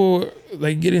like people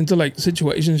like get into like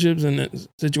situationships and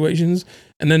situations,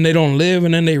 and then they don't live,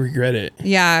 and then they regret it.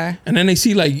 Yeah. And then they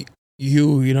see like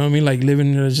you know what I mean? Like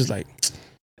living there, it's just like,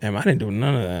 damn, I didn't do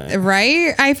none of that.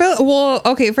 Right? I felt, well,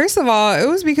 okay, first of all, it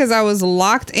was because I was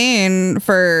locked in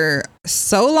for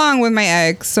so long with my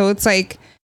ex. So it's like,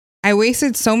 I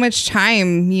wasted so much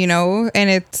time, you know, and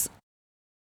it's,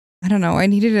 I don't know, I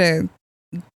needed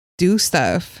to do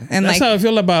stuff. And that's like, how I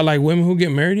feel about like women who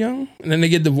get married young and then they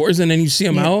get divorced and then you see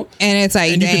them out. And it's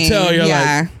like, and you can tell you're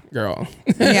yeah. like, girl.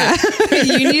 Yeah.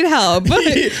 You need help.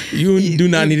 You do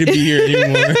not need to be here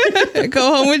anymore.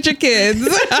 Go home with your kids.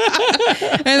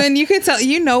 And then you could tell,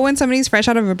 you know, when somebody's fresh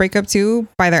out of a breakup too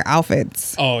by their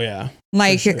outfits. Oh yeah.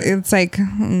 Like sure. it's like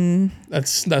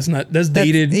that's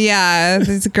dated. Yeah,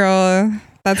 this girl.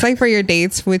 That's like for your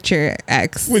dates with your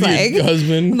ex, with like, your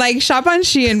husband. Like shop on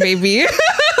Shein, baby.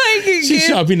 Like she's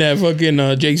shopping at fucking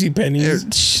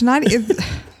JCPenney's. Not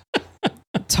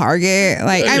Target.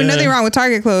 Like I have nothing wrong with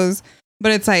Target clothes,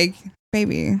 but it's like,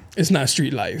 baby, it's not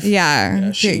street life.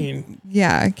 Yeah, Shein.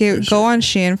 Go on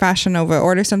Shein, Fashion Nova,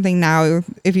 order something now.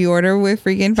 If you order with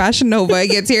freaking Fashion Nova,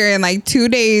 it gets here in like 2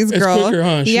 days, girl. It's quicker,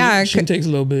 huh? Yeah, Shein takes a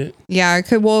little bit. Yeah,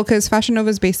 because Fashion Nova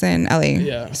is based in LA.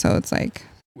 Yeah, so it's like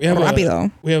we have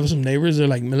some neighbors that are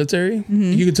like military.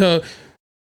 Mm-hmm. You can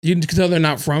tell they're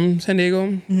not from San Diego.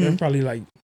 Mm-hmm. They're probably like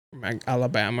from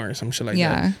Alabama or some shit like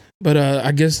that. But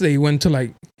I guess they went to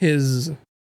like he's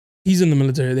in the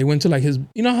military. They went to like his,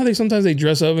 you know how they sometimes they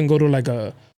dress up and go to like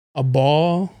a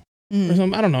ball or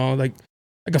something. I don't know, like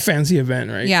a fancy event,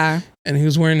 right? Yeah. And he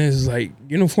was wearing his like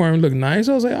uniform, looked nice.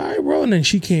 I was like, all right, bro. And then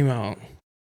she came out.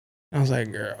 I was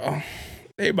like, girl,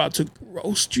 they about to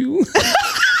roast you.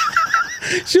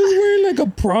 She was wearing like a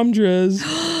prom dress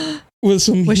with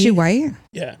some. Was she white?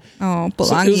 Yeah. Oh,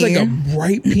 so it was like a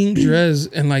bright pink dress,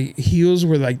 and like heels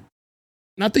were like,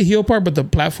 not the heel part, but the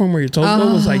platform where your toes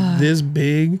go was like this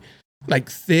big, like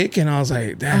thick, and I was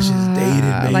like, that's just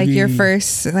dated, baby. Like your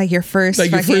first your first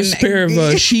pair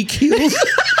of chic heels.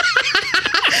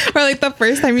 Or like the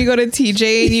first time you go to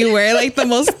TJ and you wear like the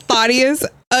most thoughtiest,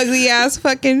 ugly ass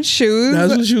fucking shoes.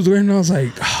 That's what she was wearing. And I was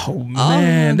like, oh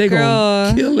man, they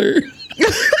gonna kill her.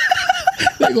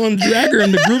 They're gonna drag her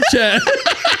in the group chat.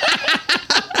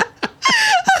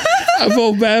 I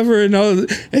felt bad for her,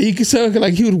 and you could tell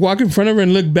like he would walk in front of her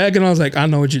and look back, and I was like, I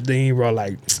know what you're thinking, bro.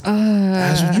 Like,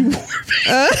 that's what you wore.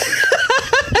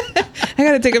 I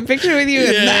gotta take a picture with you.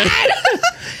 Yeah.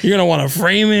 You're gonna want to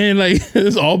frame it. Like,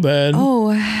 it's all bad. Oh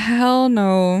hell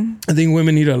no! I think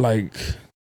women need to like,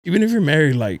 even if you're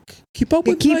married, like keep up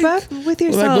with yourself. Like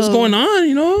what's going on,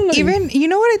 you know? Like, even you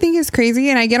know what I think is crazy,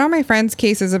 and I get on my friends'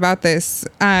 cases about this,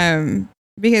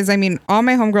 because I mean, all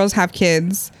my homegirls have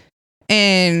kids,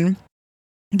 and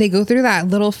they go through that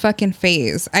little fucking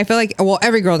phase. I feel like, well,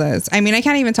 every girl does. I mean, I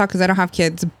can't even talk because I don't have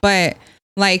kids, but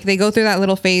like they go through that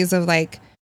little phase of like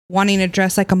wanting to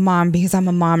dress like a mom because I'm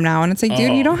a mom now, and it's like,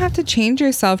 dude, you don't have to change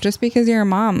yourself just because you're a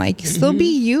mom. Like, still be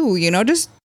you know, just.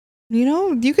 You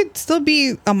know, you could still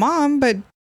be a mom, but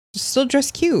still dress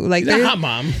cute. Like, a hot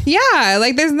mom. Yeah,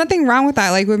 like there's nothing wrong with that.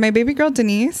 Like with my baby girl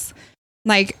Denise,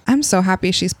 like I'm so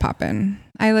happy she's popping.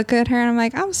 I look at her and I'm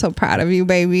like, I'm so proud of you,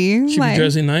 baby. She like, be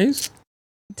dressing nice.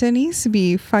 Denise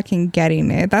be fucking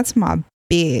getting it. That's my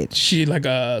bitch. She like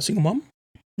a single mom?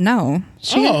 No.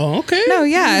 Okay. No,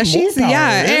 yeah. More She's power,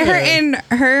 And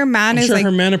her man I'm is sure like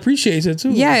her man appreciates it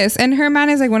too. Yes, and her man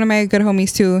is like one of my good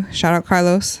homies too. Shout out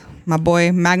Carlos, my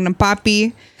boy, Magnum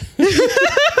Papi.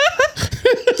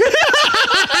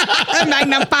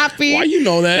 Magnum Papi. Why you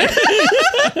know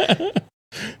that?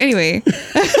 Anyway,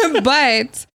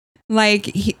 but like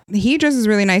he dresses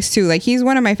really nice too. Like he's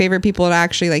one of my favorite people to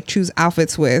actually like choose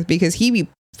outfits with because he be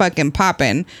fucking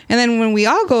popping. And then when we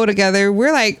all go together,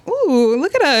 we're like, ooh,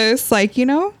 look at us. Like, you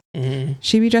know,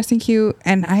 she be dressing cute.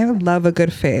 And I love a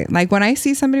good fit. Like when I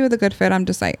see somebody with a good fit, I'm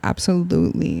just like,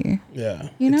 absolutely. Yeah.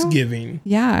 You know? It's giving.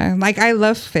 Yeah. Like I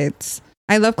love fits.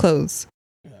 I love clothes.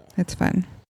 Yeah. It's fun.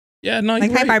 Yeah. No,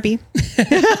 like, hi, Barbie.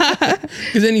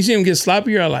 Because then you see him get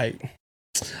sloppy. You're like,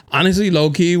 honestly,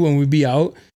 low key, when we be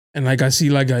out and like I see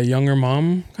like a younger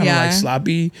mom kind of like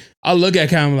sloppy, I'll look at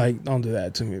Cam like, don't do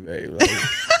that to me, babe. Like,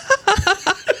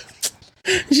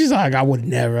 she's like, I would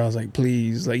never. I was like,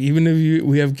 please, like even if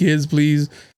we have kids, please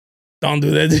don't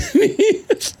do that to me.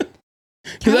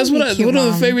 Because that's one of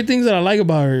the favorite things that I like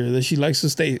about her, that she likes to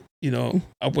stay, you know,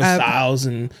 up with styles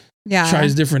and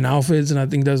tries different outfits, and I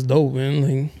think that's dope, man.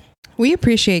 Like, we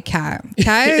appreciate Kat.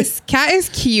 Kat is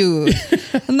cute.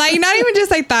 Like not even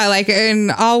just like that. Like in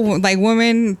all like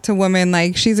woman to woman,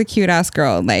 like she's a cute ass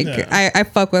girl. Like I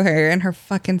fuck with her and her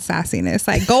fucking sassiness.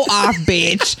 Like go off,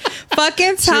 bitch.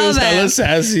 Fucking tell them. Hella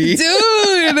sassy, dude.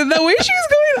 The way she was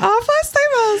going off last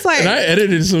time, I was like, and I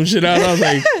edited some shit out. I was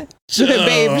like,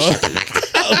 babe.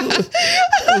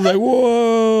 I was like,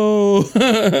 whoa.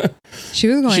 She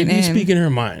was going she be in. speaking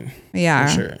her mind. Yeah,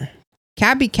 for sure.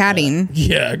 Cat be catting.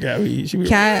 Yeah, Gabby. She be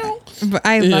Cat. But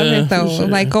I love it though. Sure.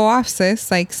 Like go off,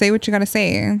 sis. Like say what you gotta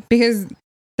say, because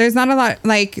there's not a lot.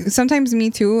 Like sometimes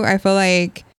me too. I feel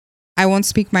like I won't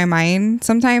speak my mind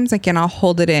sometimes. Like and I'll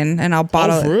hold it in and I'll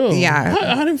bottle for real? it. Yeah,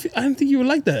 I didn't think you were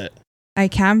like that. I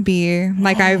can be.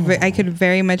 Like I could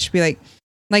very much be like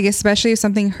especially if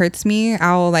something hurts me,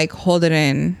 I'll like hold it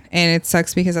in, and it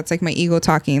sucks because that's like my ego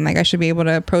talking. Like I should be able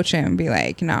to approach him and be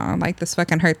like, no, like this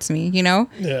fucking hurts me, you know?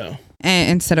 Yeah.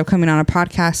 And instead of coming on a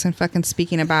podcast and fucking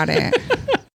speaking about it,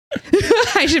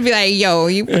 I should be like, yo,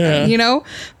 you know?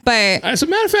 But as a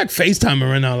matter of fact, FaceTime her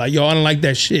right now. Like, yo, I don't like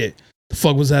that shit. The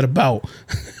fuck was that about?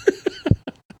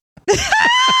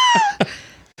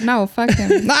 No, fuck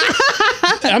him.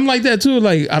 I'm like that too.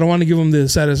 Like, I don't want to give them the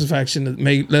satisfaction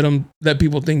to let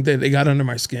people think that they got under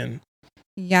my skin.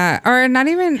 Yeah. Or not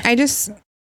even, I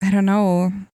don't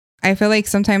know. I feel like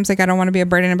sometimes like I don't want to be a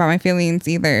burden about my feelings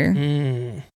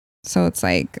either. So it's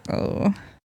like, oh,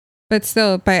 but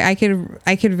still, but I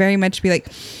could very much be like,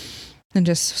 and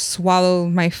just swallow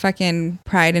my fucking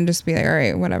pride and just be like, all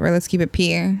right, whatever, let's keep it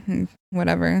P,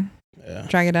 whatever. Yeah.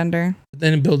 Drag it under. But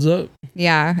then it builds up.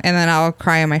 Yeah. And then I'll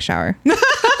cry in my shower.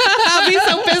 I'll be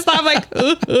so pissed off. Like,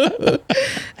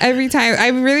 every time I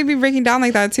really be breaking down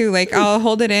like that too. Like I'll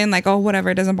hold it in like, oh, whatever.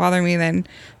 It doesn't bother me. Then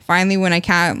finally when I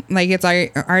can't, like it's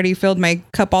already filled my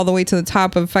cup all the way to the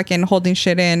top of fucking holding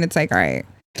shit in. It's like, all right.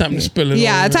 Time to spill it.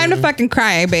 Yeah, over. Time to fucking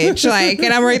cry, bitch. Like,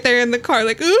 and I'm right there in the car,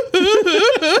 like,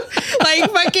 like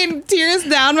fucking tears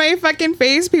down my fucking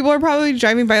face. People are probably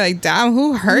driving by, like, damn,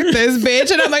 who hurt this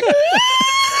bitch? And I'm like,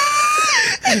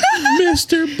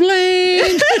 Mr.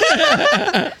 Blank,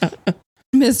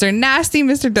 Mr. Nasty,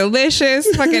 Mr.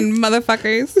 Delicious, fucking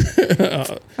motherfuckers.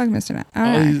 Fuck Mr.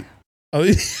 Nasty.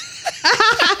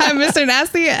 Mr.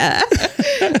 Nasty.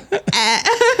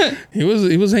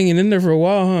 He was hanging in there for a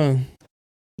while, huh?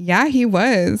 Yeah, he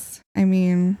was. I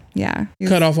mean, yeah.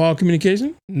 Cut off all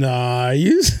communication?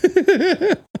 Nice.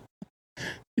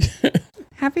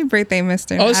 Happy birthday,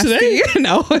 Mr. Oh, Nasty. today?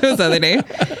 No, it was the other day.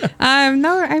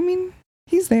 No, I mean,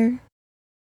 he's there.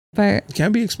 But you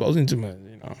can't be exposing too much,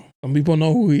 you know. Some people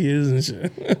know who he is and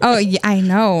shit. Oh, yeah, I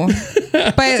know.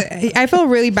 But I feel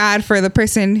really bad for the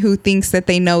person who thinks that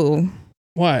they know.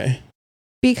 Why?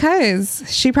 Because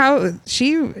she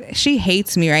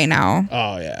hates me right now.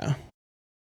 Oh, yeah.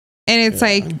 And it's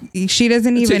like, she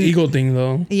doesn't it's even... an ego thing,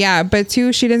 though. Yeah, but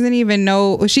two, she doesn't even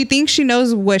know... She thinks she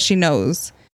knows what she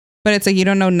knows. But it's like, you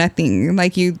don't know nothing.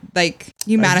 Like, you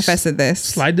manifested this.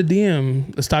 Slide the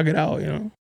DM. Let's talk it out, you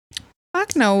know?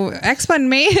 Fuck no.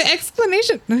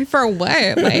 Explanation for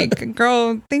what? Like,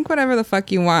 girl, think whatever the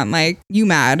fuck you want. Like, you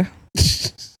mad.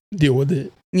 Deal with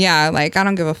it. Yeah, like, I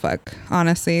don't give a fuck.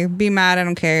 Honestly. Be mad. I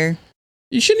don't care.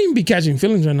 You shouldn't even be catching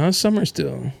feelings right now. It's summer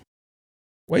still.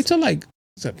 Wait till, like,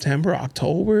 September,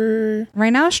 October. Right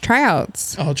now it's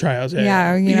tryouts. Oh, tryouts.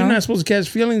 Yeah, you're not supposed to catch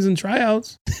feelings in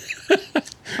tryouts.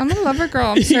 I'm a lover girl.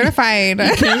 I'm certified.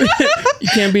 You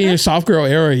can't be in your soft girl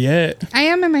era yet. I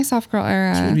am in my soft girl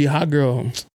era. You should be a hot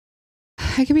girl.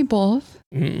 I could be both.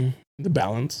 The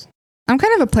balance. I'm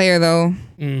kind of a player though.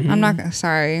 Mhm. I'm not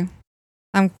sorry.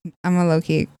 I'm a low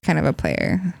key kind of a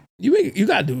player. You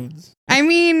got dudes. I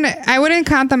mean, I wouldn't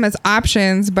count them as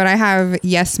options, but I have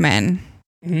yes men.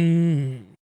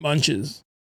 Munches.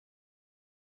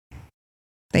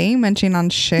 They ain't munching on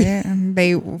shit.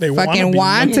 They wanna fucking be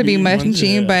want to be munching,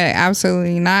 munching, but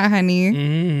absolutely not,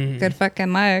 honey. Good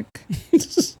fucking luck.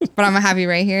 But I'm gonna have you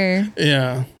right here.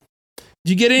 Yeah. Did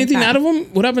you get anything out of him?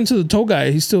 What happened to the tow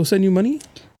guy? He still send you money?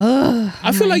 Ugh,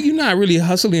 I feel like you're not really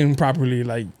hustling properly.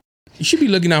 Like, you should be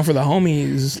looking out for the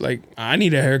homies. Like, I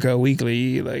need a haircut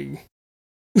weekly. Like,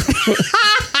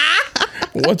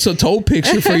 what's a toe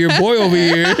picture for your boy over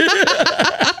here?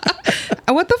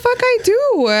 what the fuck I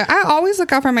do? I always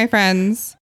look out for my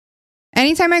friends.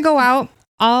 Anytime I go out,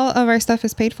 all of our stuff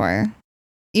is paid for.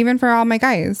 Even for all my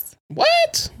guys.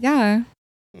 What? Yeah.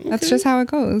 That's just how it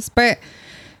goes. But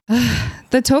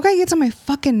the tow guy gets on my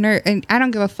fucking nerve. And I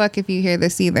don't give a fuck if you hear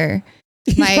this either.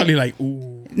 He's probably like,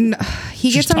 ooh. No,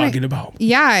 he gets talking about.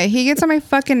 Yeah, he gets on my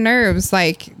fucking nerves.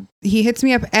 Like, he hits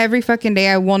me up every fucking day.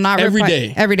 I will not Every reply.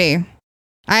 day? Every day.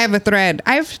 I have a thread.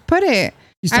 I've put it.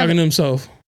 He's talking to himself.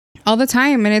 All the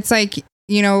time. And it's like,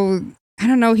 you know, I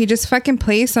don't know. He just fucking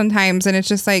plays sometimes. And it's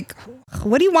just like,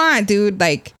 what do you want, dude?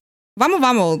 Like,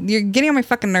 vamos. You're getting on my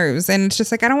fucking nerves. And it's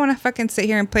just like, I don't want to fucking sit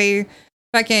here and play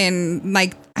fucking,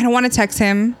 like, I don't want to text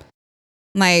him.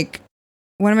 Like,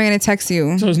 when am I going to text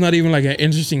you? So it's not even like an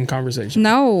interesting conversation.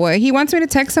 No, he wants me to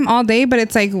text him all day, but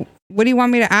it's like, what do you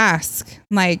want me to ask?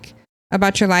 Like,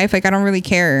 about your life? Like, I don't really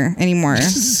care anymore.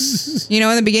 You know,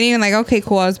 in the beginning, I'm like, okay,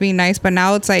 cool, I was being nice. But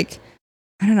now it's like,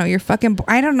 I don't know, you're fucking,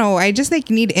 I don't know. I just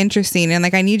like need interesting. And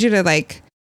like, I need you to like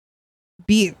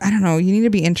be, I don't know, you need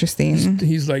to be interesting.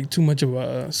 He's like too much of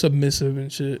a submissive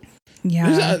and shit.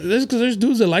 Yeah. There's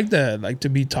dudes that like that, like to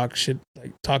be talked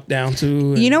down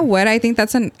to. You know what? I think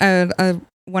that's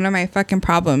one of my fucking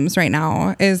problems right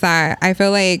now is that I feel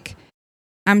like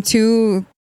I'm too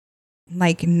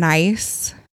like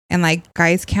nice and like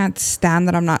guys can't stand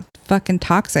that I'm not fucking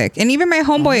toxic. And even my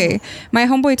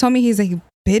homeboy told me, he's like,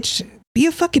 bitch, be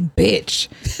a fucking bitch.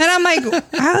 And I'm like,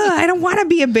 I don't want to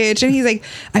be a bitch. And he's like,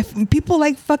 people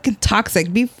like fucking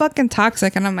toxic, be fucking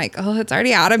toxic. And I'm like, oh, it's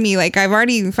already out of me. Like, I've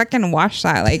already fucking washed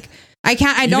that. Like, I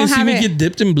don't have it. Get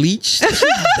dipped in bleach.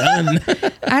 Done.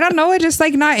 I don't know. It's just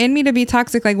like not in me to be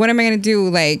toxic. Like, what am I going to do?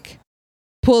 Like,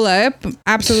 pull up?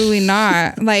 Absolutely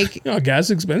not. Like, gas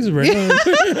is expensive right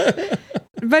now.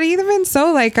 But even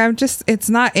so, like, it's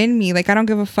not in me. Like, I don't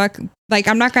give a fuck. Like,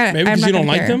 I'm not gonna. Maybe because you don't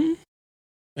like them.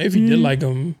 Maybe if you did like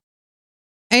them.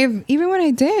 Even when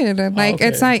I did, like, okay.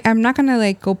 It's like I'm not gonna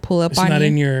like go pull up on you. It's not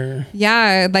in your.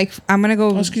 Yeah, like I'm gonna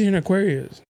go. That's because you're an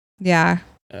Aquarius. Yeah.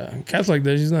 Cat's like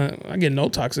that. She's not. I get no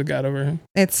toxic out of her.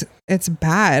 It's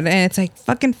bad, and it's like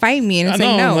fucking fight me, and it's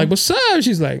like no. I'm like, what's up?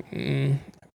 She's like,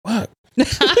 what?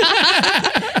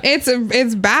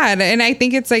 It's bad, and I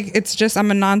think it's like it's just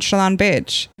I'm a nonchalant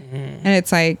bitch, and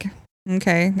it's like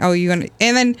okay, oh you gonna,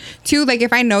 and then two, like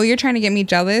if I know you're trying to get me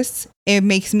jealous, it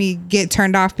makes me get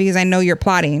turned off because I know you're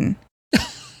plotting.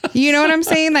 You know what I'm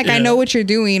saying? Like I know what you're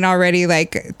doing already.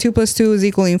 Like 2 + 2 is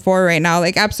equaling 4 right now.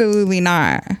 Like absolutely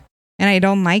not, and I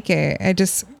don't like it. I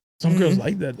just some girls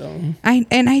like that though. I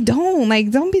don't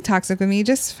like. Don't be toxic with me.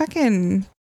 Just fucking.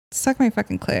 Suck my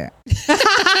fucking clit.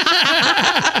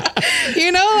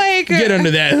 You know, like get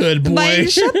under that hood, boy. Like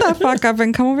shut the fuck up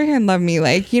and come over here and love me.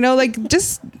 Like, you know, like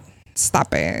just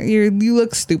stop it. You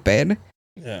look stupid.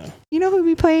 Yeah. You know who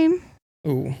be playing?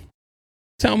 Who?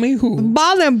 Tell me who.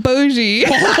 Bald and Bougie.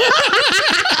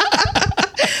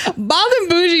 Bald and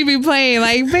Bougie be playing.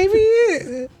 Like,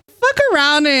 baby, fuck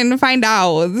around and find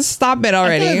out. Stop it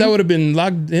already. I thought that would have been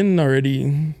locked in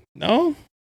already. No?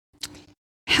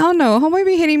 Hell no. Homeboy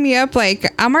be hitting me up like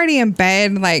I'm already in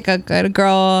bed, like a good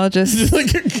girl, just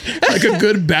like a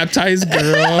good baptized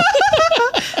girl.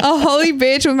 A holy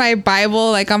bitch with my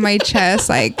Bible like on my chest,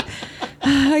 like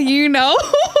you know.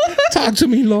 Talk to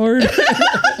me, Lord.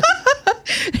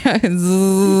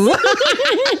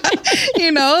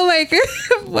 You know, like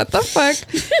what the fuck?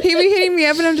 He be hitting me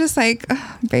up and I'm just like,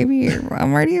 oh, baby,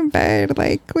 I'm already in bed.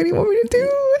 Like, what do you want me to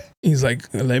do? He's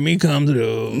like, let me come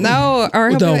through. No,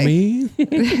 or without like, me.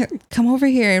 Come over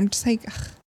here. I'm just like,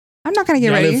 I'm not gonna get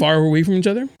ready. Live far away from each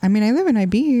other? I mean, I live in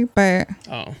IB, but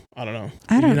I don't know.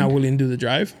 You're not willing to do the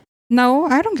drive? No,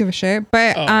 I don't give a shit.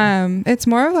 But it's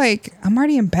more of like I'm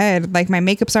already in bed. Like my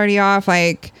makeup's already off.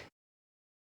 Like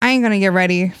I ain't gonna get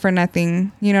ready for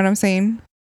nothing. You know what I'm saying?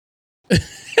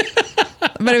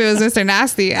 But if it was Mr.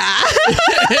 Nasty,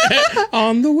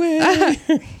 on the way.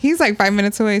 He's like 5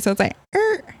 minutes away, so it's like,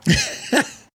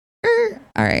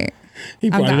 all right. He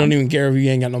probably don't even care if you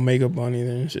ain't got no makeup on either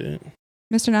and shit.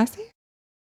 Mr. Nasty?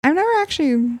 I've never actually,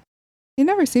 you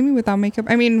never see me without makeup.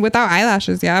 I mean, without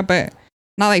eyelashes, yeah, but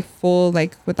not like full,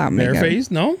 like without makeup. Bare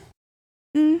face? No?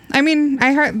 I mean,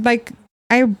 I heard like,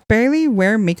 I barely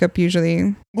wear makeup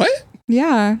usually. What?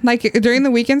 Yeah. Like during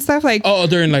the weekend stuff, like. Oh,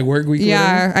 during like work week?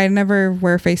 Yeah. I never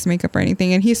wear face makeup or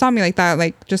anything. And he saw me like that,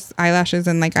 like just eyelashes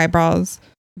and like eyebrows,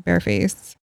 bare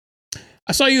face.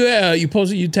 I saw you, you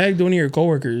posted, you tagged one of your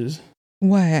coworkers.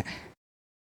 What?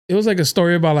 It was like a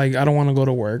story about like, I don't want to go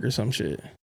to work or some shit.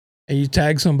 And you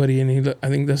tag somebody and I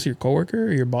think that's your coworker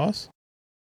or your boss.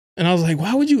 And I was like,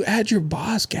 why would you add your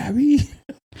boss, Gabby?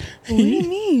 What do you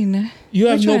mean? You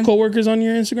have Which no one? coworkers on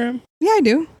your Instagram? Yeah, I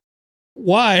do.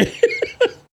 Why?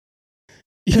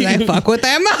 Because I fuck with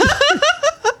them.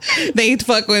 They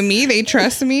fuck with me. They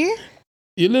trust me.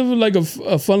 You live like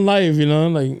a fun life, you know?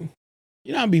 Like,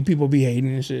 you know how people be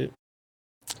hating and shit.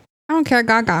 I don't care.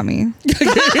 God got me.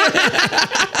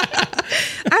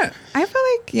 I feel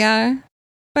like, yeah.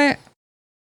 But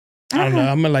I don't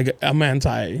know. I'm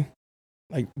anti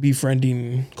like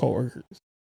befriending coworkers.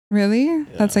 Really? Yeah.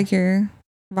 That's like your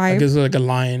I vibe? guess like a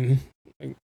line.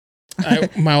 Like,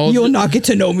 my old You'll not get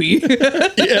to know me.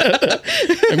 Yeah.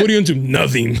 Like, what are you into?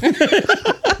 Nothing.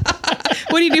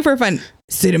 What do you do for fun?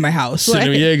 Sit in my house. Yeah,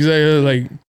 exactly. Like,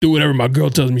 do whatever my girl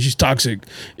tells me. She's toxic.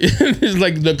 It's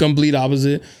like the complete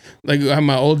opposite. Like at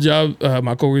my old job,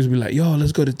 my coworkers be like, "Yo,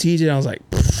 let's go to TJ." I was like,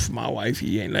 "My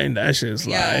wifey ain't letting that shit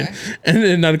slide." Yeah. And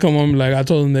then I'd come home like I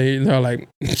told them they're like,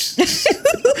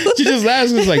 she just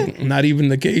laughs. It's like not even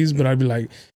the case, but I'd be like,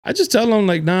 I just tell them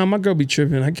like, nah, my girl be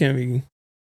tripping. I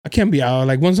can't be out.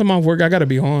 Like once I'm off work, I gotta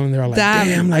be home. And they're like,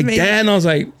 damn, like that. And I was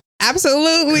like,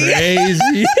 absolutely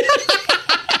crazy.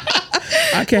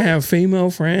 I can't have female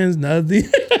friends, nothing.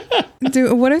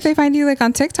 Dude, what if they find you like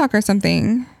on TikTok or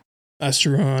something? That's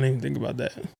true. Huh? I didn't even think about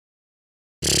that.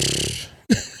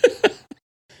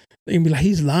 They can be like,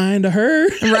 he's lying to her.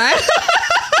 Right?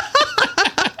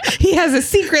 He has a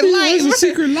secret life. He has a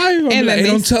secret life. I'm And like, hey,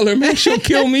 don't tell her, man. She'll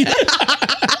kill me.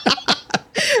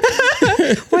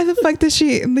 Why the fuck does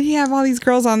he have all these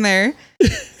girls on there?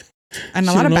 And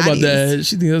a lot of baddies. About that.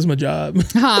 She thinks that's my job.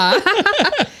 Huh?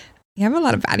 You have a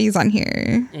lot of baddies on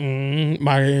here.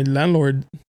 My landlord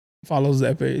follows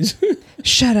that page.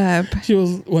 Shut up. She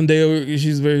was one day,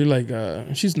 she's very like,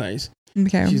 she's nice.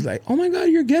 Okay. She's like, oh my God,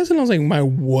 you're a guest. And I was like, my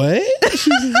what?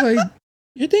 She's just like,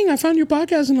 your thing, I found your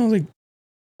podcast. And I was like,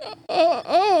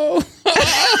 oh.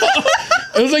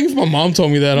 It was like if my mom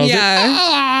told me that. I was like,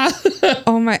 ah.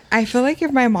 Oh my, I feel like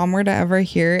if my mom were to ever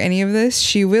hear any of this,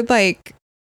 she would like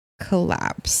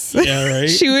collapse. Yeah, right.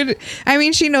 She would, I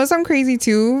mean, she knows I'm crazy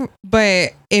too,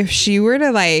 but if she were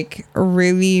to like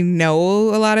really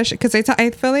know a lot of shit, because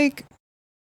I feel like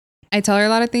I tell her a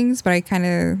lot of things, but I kind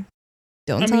of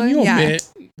don't tell her. You admit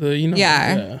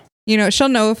yeah. You know, she'll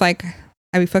know if like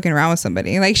I be fucking around with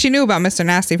somebody. Like she knew about Mr.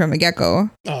 Nasty from the get-go.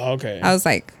 Oh, okay. I was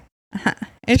like, uh-huh.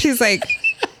 And she's like,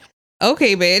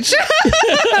 okay, bitch.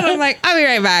 And I'm like, I'll be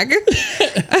right back.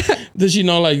 Does she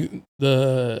know like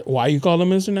why you call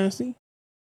him Mr. Nasty?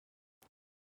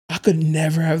 I could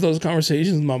never have those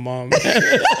conversations with my mom.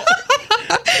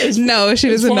 No, she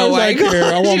doesn't know why.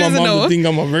 I want my mom to think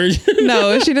I'm a virgin.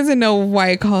 No, she doesn't know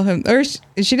why I call him, or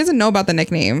she doesn't know about the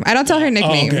nickname. I don't tell her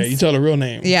nicknames. Oh, okay, you tell her real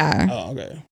name. Yeah. Oh,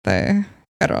 okay. The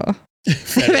federal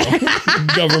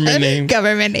government name.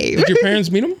 Government name. Did your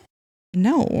parents meet him?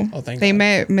 No. Oh, thank they God.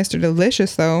 met Mr.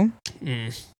 Delicious though.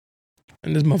 And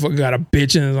this motherfucker got a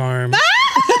bitch in his arm.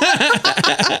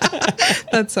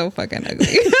 That's so fucking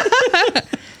ugly.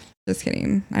 Just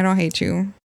kidding. I don't hate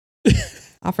you.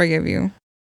 I'll forgive you.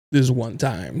 This one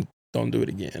time. Don't do it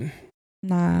again.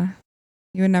 Nah.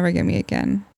 You would never get me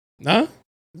again. Nah?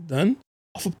 It's done?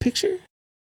 Off a picture?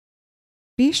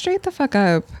 Be straight the fuck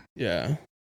up. Yeah.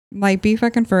 Like, be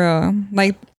fucking for real.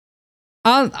 Like,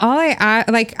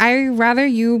 I rather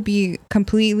you be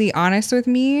completely honest with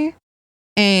me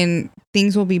and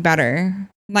things will be better.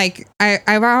 Like,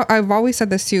 I've always said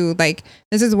this too. Like,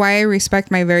 this is why I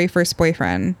respect my very first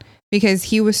boyfriend. Because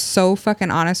he was so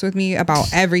fucking honest with me about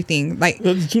everything. Like,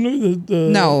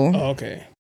 no. Oh, okay.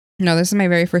 No, this is my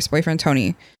very first boyfriend,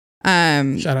 Tony.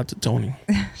 Shout out to Tony.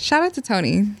 Shout out to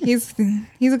Tony. He's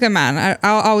a good man.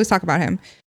 I'll always talk about him.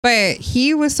 But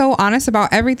he was so honest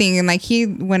about everything. And like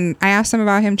when I asked him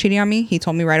about him cheating on me, he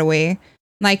told me right away.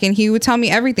 Like, and he would tell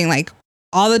me everything, like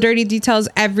all the dirty details,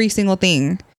 every single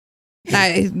thing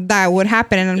that would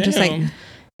happen. And I'm just like,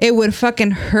 it would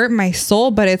fucking hurt my soul,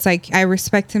 but it's like I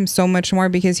respect him so much more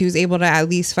because he was able to at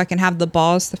least fucking have the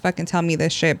balls to fucking tell me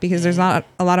this shit, because there's not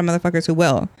a lot of motherfuckers who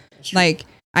will. Like,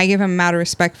 I give him mad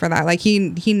respect for that. Like,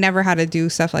 he never had to do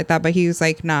stuff like that, but he was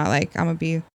like, nah, like, I'm gonna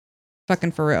be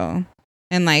fucking for real.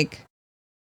 And like,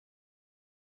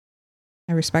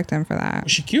 I respect him for that.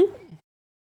 Was she cute?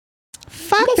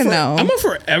 Fuck no. I'm gonna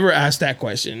forever ask that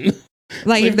question.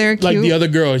 Like if they're cute. Like the other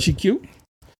girl, is she cute?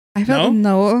 I feel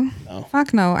no.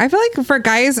 Fuck no. I feel like for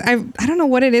guys, I don't know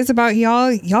what it is about y'all.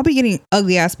 Y'all be getting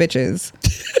ugly ass bitches.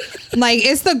 Like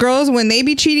it's the girls when they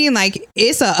be cheating, like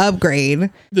it's a upgrade.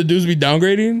 The dudes be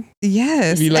downgrading?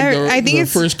 Yes. Be like I think the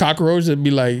it's first cockroach that'd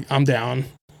be like, I'm down.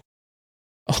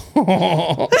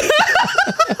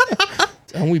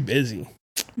 And we busy.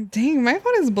 Dang, my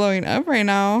phone is blowing up right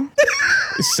now.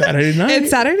 It's Saturday night. It's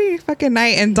Saturday fucking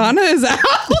night and Donna is out.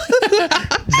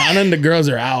 Donna and the girls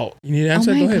are out. You need to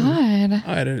answer? Oh my Go ahead. God.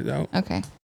 I'll edit it out. Okay.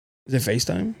 Is it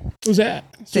FaceTime? Who's that?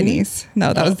 Denise.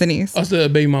 No, that was Denise. That's the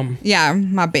baby mom. Yeah,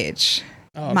 my bitch.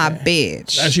 Oh, okay. My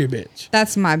bitch. That's your bitch.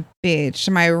 That's my bitch.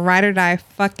 My ride or die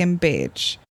fucking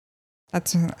bitch.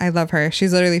 I love her.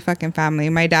 She's literally fucking family.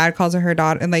 My dad calls her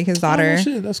daughter and like his daughter. Oh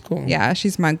shit, that's cool. Yeah,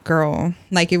 she's my girl.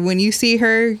 Like when you see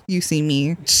her, you see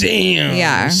me. Damn.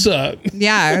 Yeah. What's up?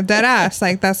 Yeah, dead ass.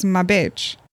 Like that's my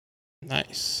bitch.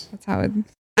 Nice. That's how it.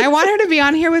 I want her to be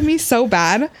on here with me so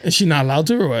bad. Is she not allowed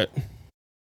to or what?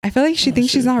 I feel like she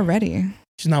thinks she's not ready.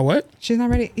 She's not what? She's not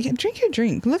ready. Yeah, drink your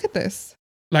drink. Look at this.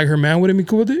 Like her man wouldn't be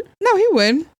cool with it? No, he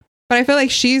would. But I feel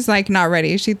like she's like not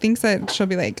ready. She thinks that she'll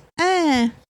be like,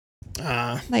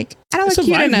 like I don't it's look a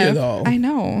cute vibe enough. here, though. I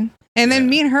know. And then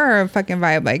me and her are a fucking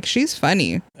vibe. Like she's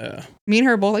funny. Yeah. Me and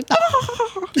her both like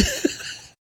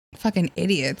fucking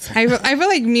idiots. I feel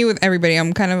like me with everybody.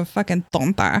 I'm kind of a fucking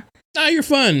tonta. Nah, you're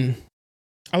fun.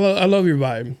 I love your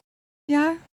vibe.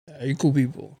 Yeah. You're cool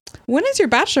people. When is your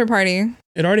bachelor party?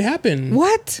 It already happened.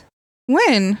 What?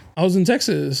 When? I was in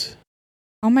Texas.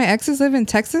 All my exes live in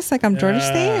Texas. Like I'm Georgia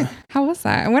State. How was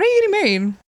that? When are you getting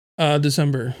married?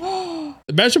 December.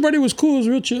 The bachelor party was cool. It was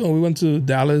real chill. We went to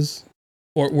Dallas,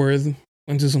 Fort Worth.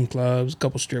 Went to some clubs, a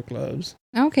couple strip clubs.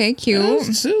 Okay, cute. It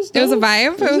was a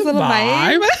vibe. It was a little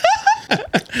vibe.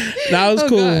 That was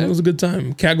cool. God. It was a good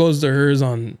time. Kat goes to hers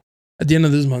at the end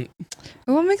of this month.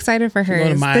 Oh, I'm excited for her.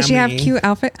 going to Does she have Miami. cute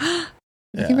outfit? Yeah.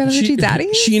 Looking for the Richie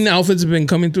Daddies? Shein outfits have been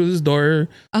coming through this door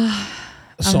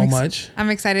so much. I'm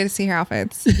excited to see her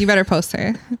outfits. You better post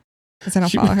her. Because I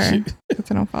don't follow her.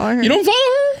 You don't follow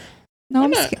her?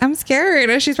 No, I'm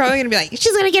scared. She's probably going to be like,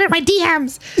 she's going to get in my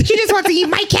DMs. She just wants to eat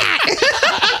my cat.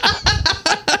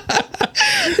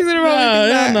 She's going to probably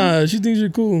think that. Nah. She thinks you're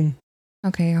cool.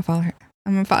 Okay, I'll follow her.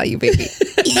 I'm going to follow you, baby.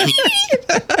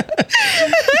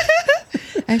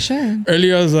 I should.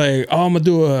 Earlier, I was like, oh, I'm going to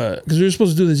do because we were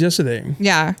supposed to do this yesterday.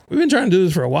 Yeah. We've been trying to do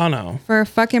this for a while now. For a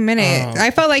fucking minute.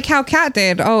 I felt like how Kat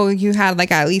did. Oh, you had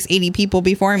like at least 80 people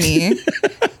before me.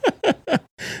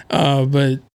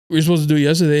 But we were supposed to do it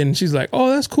yesterday, and she's like, oh,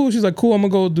 that's cool. She's like, cool, I'm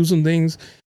going to go do some things.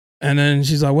 And then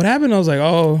she's like, what happened? I was like,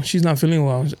 oh, she's not feeling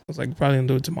well. I was like, probably going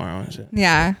to do it tomorrow and shit.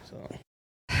 Yeah. So.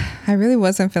 I really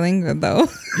wasn't feeling good, though.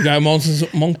 You got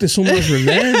Montezuma's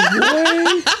revenge,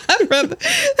 boy.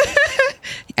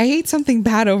 I ate something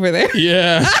bad over there.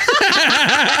 Yeah.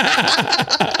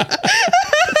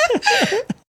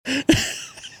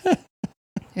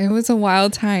 It was a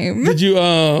wild time. Did you,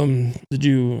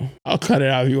 I'll cut it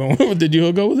out if you want. Did you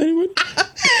hook up with anyone?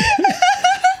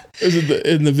 Is it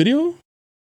in the video?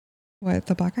 What,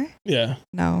 the black guy? Yeah.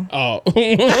 No. Oh.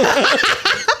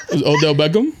 Was Odell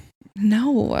Beckham?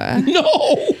 No.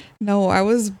 No, I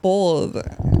was bold.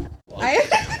 Crazy.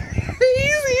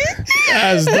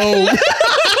 That's dope.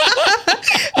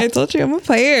 I told you I'm a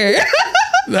player.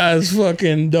 That's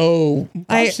fucking dope.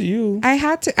 I see you. I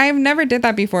had to. I've never did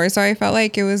that before, so I felt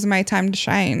like it was my time to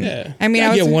shine. Yeah. I mean,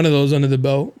 I get one of those under the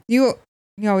belt. You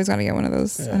always gotta get one of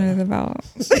those under the belt.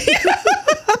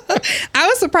 I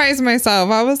was surprised myself.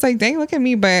 I was like, dang, look at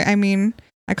me. But I mean,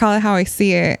 I call it how I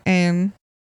see it, and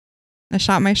I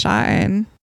shot my shot, and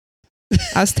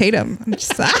I was Tatum.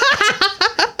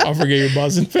 I forget you're a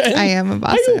Boston fan. I am a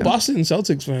Boston. Are you a Boston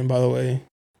Celtics fan, by the way?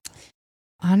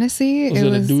 Honestly, was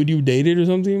it a dude you dated or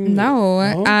something?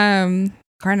 No,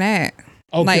 Garnett.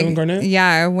 Oh, Kevin Garnett?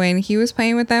 Yeah, when he was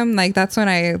playing with them, like that's when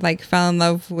I like fell in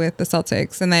love with the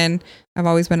Celtics, and then I've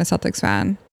always been a Celtics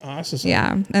fan. Oh, that's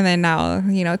yeah, and then now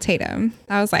Tatum.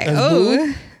 I was like,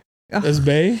 that's that's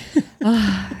Bay.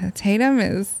 Tatum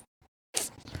is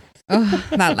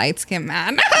that light skin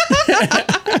man.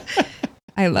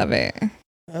 I love it.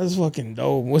 That's fucking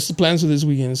dope. What's the plans for this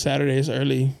weekend? Saturday is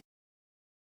early.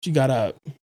 She got up.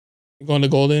 You going to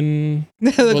Golden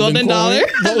Golden Dollar?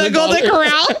 The Golden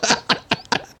Corral?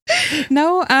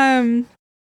 No, I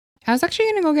was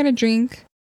actually gonna go get a drink,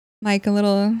 like a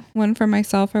little one for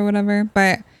myself or whatever.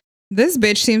 But this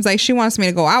bitch seems like she wants me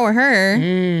to go out with her.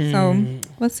 So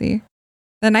let's see.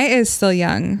 The night is still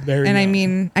young. Very and I young.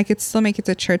 mean, I could still make it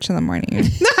to church in the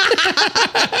morning.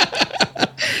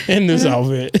 In this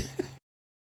outfit.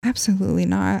 Absolutely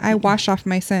not. I wash off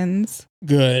my sins.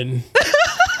 Good.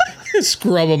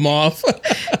 Scrub them off.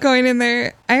 Going in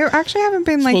there. I actually haven't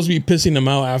been like. Supposed to be pissing them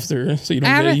out after so you don't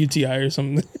get a haven't- UTI or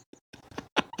something.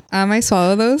 I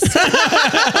swallow those.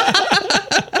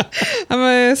 I'm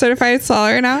a certified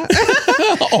swallower now.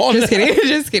 All Just that. kidding.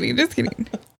 Just kidding. Just kidding.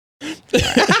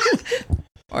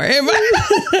 Or am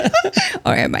I?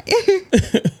 Or am I?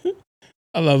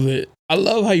 I love it. I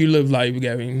love how you live life,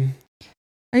 Gavin.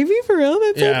 Are you being for real?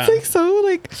 That sounds Yeah. like so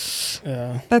like.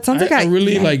 Yeah. That sounds like I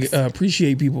really yikes. like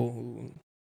appreciate people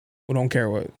who don't care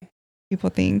what people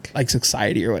think. like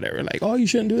society or whatever. Like, oh, you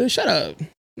shouldn't do this. Shut up.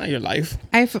 Not your life.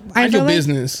 I Mind feel your like,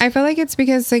 business. I feel like it's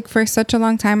because like for such a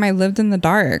long time I lived in the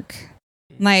dark.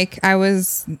 Like I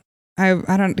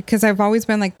don't because I've always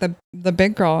been like the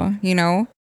big girl, you know?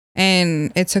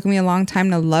 And it took me a long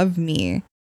time to love me.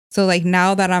 So like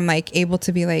now that I'm like able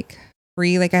to be like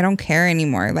free, like I don't care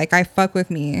anymore. Like I fuck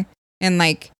with me. And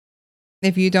like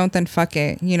if you don't, then fuck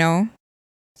it, you know?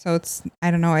 So it's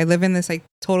I don't know, I live in this like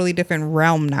totally different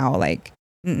realm now. Like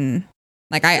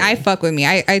like I fuck with me.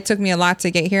 It took me a lot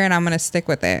to get here and I'm gonna stick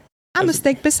with it. I'm gonna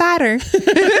stick beside her.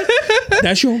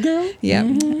 That's your girl? Yep.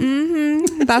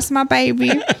 Mm-hmm. That's my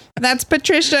baby. That's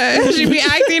Patricia. She be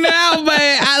acting it out, but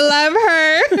I love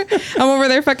her. I'm over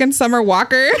there fucking Summer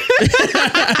Walker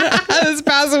this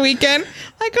past weekend.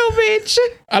 Like, oh, bitch.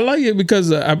 I like it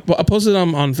because I posted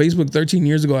on Facebook 13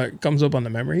 years ago. It comes up on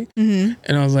the memory. And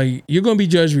I was like, you're going to be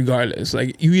judged regardless.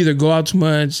 Like, you either go out too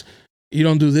much, you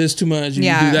don't do this too much, you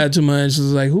do that too much. It's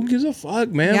like, who gives a fuck,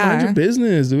 man? Mind your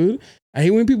business, dude. I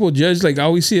hate when people judge. Like, I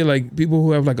always see it like people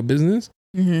who have like a business.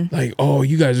 Like, oh,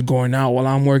 you guys are going out while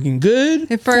I'm working.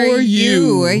 Good for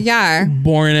you. Yeah.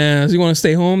 Boring ass. You want to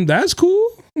stay home? That's cool.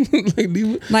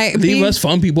 leave us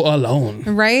fun people alone.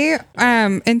 Right.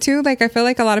 And two, like I feel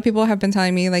like a lot of people have been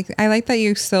telling me like I like that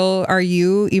you still are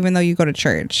you even though you go to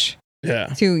church. Yeah.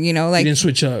 Too, you know, like you didn't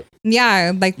switch up.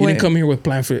 Yeah, like you didn't come here with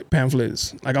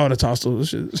pamphlets. Like I would have tossed those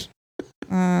shit.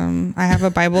 I have a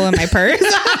Bible in my purse.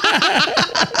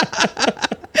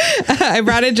 I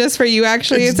brought it just for you.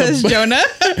 Actually, it says Jonah.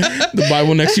 The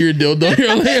Bible next to your dildo.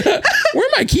 You're like, where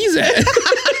are my keys at?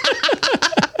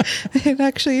 It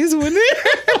actually is one.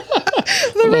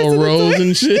 The little rose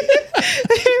and shit.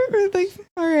 Like,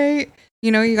 all right.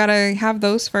 You know, you gotta have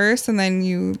those first, and then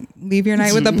you leave your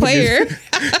night with a player.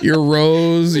 Your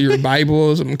rose, your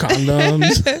Bible, some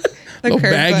condoms, the curved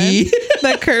baggie, one.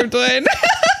 The curved one,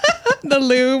 the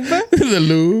lube, the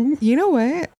lube. You know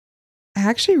what?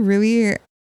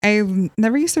 I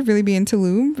never used to really be into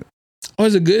lube. Oh,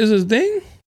 is it good? Is it a thing?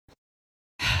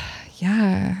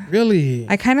 Yeah. Really?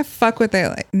 I kind of fuck with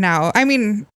it now. I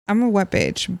mean, I'm a wet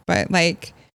bitch, but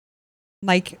like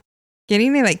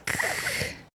getting it like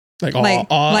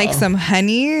some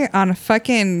honey on a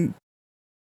fucking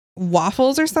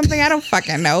waffles or something. I don't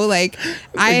fucking know. Like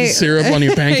syrup on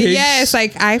your pancakes. Yes,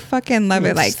 like I fucking love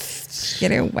it. Like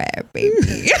get it wet,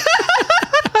 baby.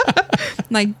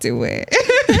 Like do it.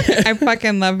 I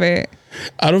fucking love it.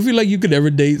 I don't feel like you could ever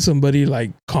date somebody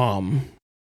like calm.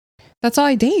 That's all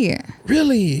I date.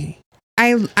 Really?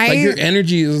 Like your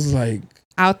energy is like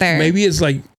out there. Maybe it's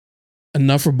like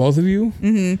enough for both of you.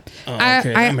 Mm-hmm. Oh,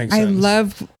 okay, that makes sense. I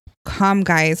love calm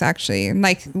guys. Actually,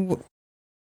 like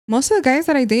most of the guys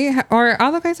that I date, or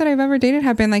all the guys that I've ever dated,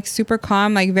 have been like super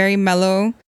calm, like very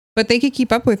mellow. But they could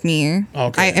keep up with me.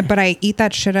 Okay. But I eat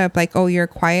that shit up. Like, oh, you're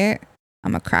quiet.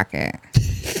 I'm gonna crack it.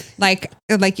 like,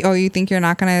 oh, you think you're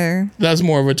not gonna? That's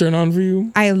more of a turn on for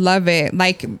you. I love it.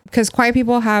 Like, because quiet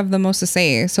people have the most to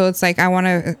say. So it's like I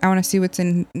wanna see what's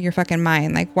in your fucking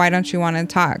mind. Like, why don't you want to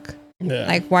talk? Yeah.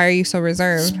 Like, why are you so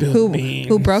reserved? Spilled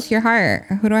Who broke your heart?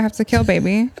 Who do I have to kill,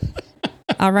 baby?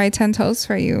 I'll write 10 toasts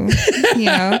for you. You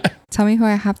know, tell me who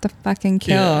I have to fucking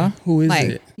kill. Yeah. Who is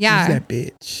it? Yeah, who's that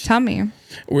bitch? Tell me.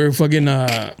 We're fucking.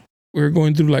 We're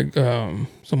going through like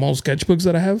some old sketchbooks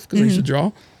that I have because I used to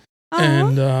draw.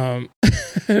 And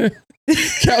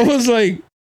Kat was like,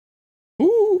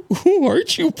 who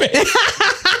hurt you, babe?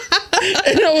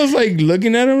 And I was like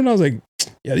looking at him and I was like,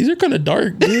 yeah, these are kind of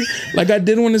dark, dude. Like I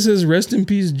did one that says rest in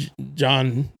peace,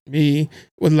 John, me,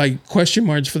 with like question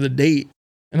marks for the date.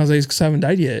 And I was like, because I haven't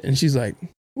died yet. And she's like,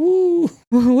 ooh.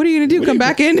 What are you going to do? Come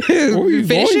back in? What are you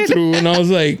going through? And I was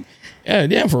like,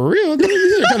 yeah, for real. Dude,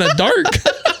 these are kind of dark.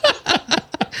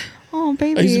 Oh,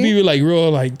 baby. I used to be like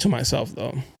real like to myself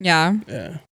though. Yeah.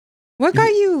 Yeah. What got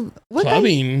you?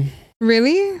 Clubbing.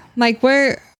 Really? Like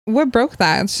what broke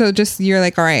that? So just you're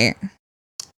like, all right.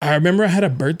 I remember I had a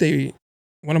birthday.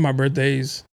 One of my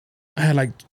birthdays, I had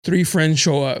like 3 friends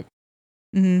show up.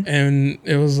 and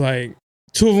it was like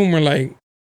 2 of them were like,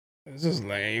 "This is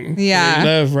lame." Yeah. And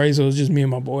they left, right? So it was just me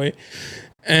and my boy,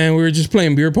 and we were just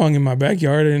playing beer pong in my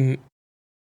backyard, and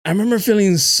I remember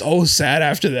feeling so sad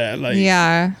after that. Like,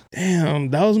 Yeah. damn,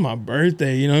 that was my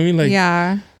birthday. You know what I mean? Like,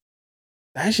 Yeah.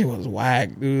 that shit was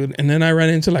whack, dude. And then I ran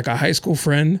into like a high school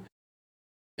friend,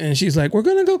 and she's like, "We're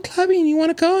gonna go clubbing. You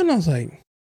want to go?" And I was like,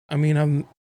 "I mean, all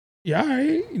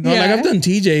right. You know, like I've done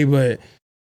TJ, but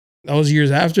that was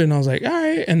years after." And I was like, "All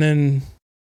right." And then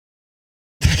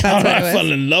I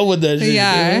fell in love with that shit.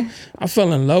 Yeah. Dude. I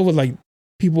fell in love with like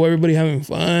people, everybody having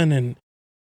fun, and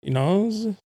you know,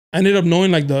 I ended up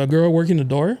knowing like the girl working the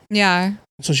door, Yeah.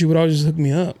 so she would always just hook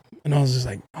me up. And I was just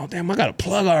like, "Oh damn, I got a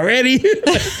plug already."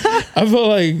 I felt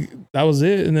like that was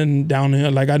it, and then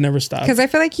downhill, like I never stopped. Because I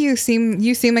feel like you seem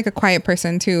like a quiet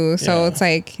person too. So Yeah. it's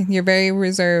like you're very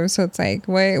reserved. So it's like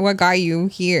what got you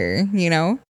here? You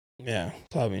know, Yeah,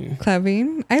 clubbing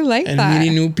clubbing. I like and that.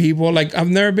 meeting new people. Like I've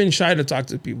never been shy to talk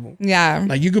to people. Yeah.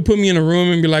 Like you could put me in a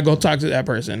room and be like, "Go talk to that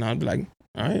person." I'd be like,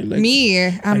 "All right." Like, Me,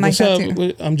 I'm like "What's that up?"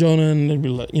 too. I'm Jonah, and they'd be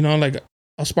like, you know, like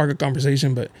I'll spark a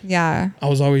conversation, but Yeah. I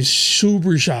was always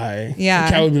super shy. Yeah.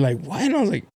 And Kat would be like, "Why?" And I was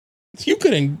like, "You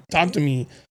couldn't talk to me."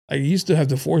 Like you used to have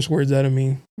to force words out of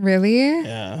me. Really?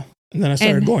 Yeah. And then I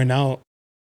started And- going out.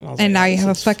 And, I was And like, now "Oh, you this have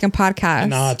a is- fucking podcast. And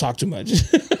now I talk too much.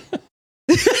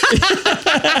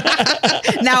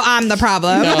 Now I'm the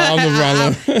problem. Now I'm the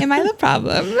problem. Am I the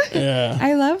problem? Yeah.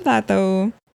 I love that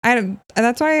though.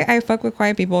 That's why I fuck with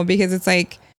quiet people, because it's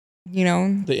like, you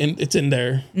know, It's in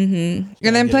there. and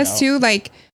gotta then get plus it out. too,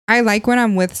 like I like when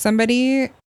I'm with somebody,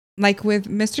 like with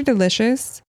Mr.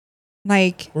 Delicious,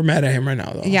 like We're mad at him right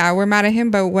now, though. yeah, we're mad at him,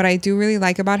 but what I do really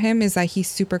like about him is that he's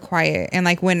super quiet, and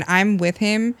like when I'm with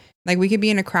him, like we could be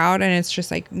in a crowd and it's just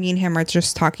like me and him are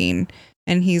just talking,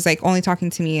 and he's like only talking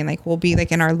to me, and like we'll be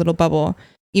like in our little bubble,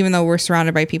 even though we're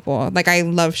surrounded by people. Like I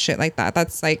love shit like that.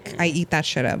 That's like I eat that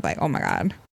shit up. Like, oh my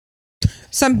god,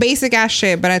 some basic ass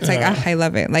shit, but it's like Yeah. I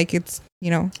love it. Like it's,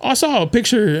 you know. I saw a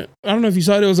picture. I don't know if you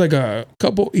saw it. It was like a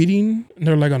couple eating. And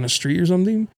they're like on the street or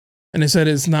something. And they said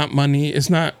it's not money. It's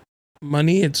not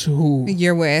money. It's who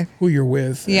You're with. you're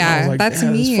with. And I Yeah, was like, that's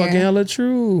 "Damn, me." It's fucking hella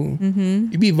true. Mm-hmm.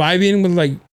 You be vibing with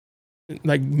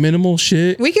like minimal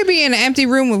shit. We could be in an empty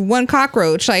room with one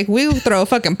cockroach. Like we'll throw a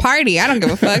fucking party. I don't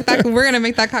give a fuck. We're gonna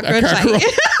make that cockroach.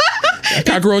 That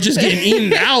cockroach is getting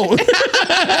eaten out.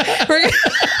 We're gonna,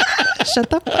 shut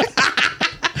the fuck.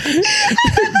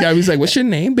 Gabby's like, "What's your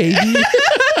name, baby?"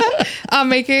 I'll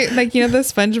make it like, you know, the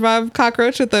SpongeBob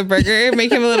cockroach with the burger.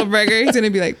 Make him a little burger. He's gonna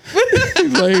be like,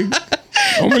 He's like,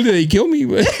 "Normally they kill me,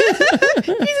 but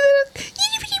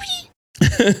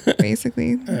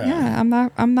basically, yeah.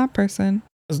 I'm that person.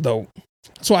 that's dope."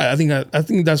 That's why I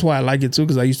think that's why I like it too,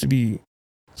 because I used to be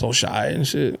so shy and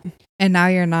shit. And now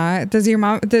you're not. Does your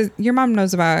mom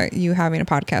knows about you having a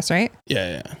podcast, right?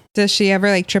 Yeah. Does she ever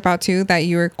like trip out too that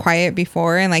you were quiet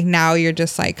before and like now you're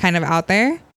just like kind of out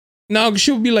there? No,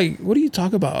 she'll be like, "What do you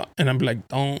talk about?" And I'm like,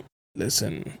 "Don't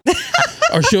listen."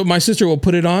 Or my sister will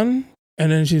put it on,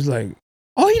 and then she's like,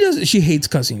 "Oh, he does." She hates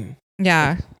cussing.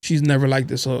 Yeah. She's never liked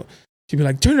this, so she'd be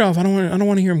like, "Turn it off. I don't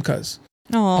want to hear him cuss."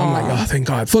 Oh. I'm like, "Oh, thank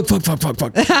God." Fuck.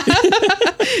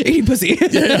 Eating pussy.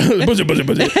 Yeah,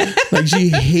 pussy. Like she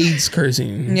hates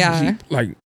cursing. Yeah. She, like,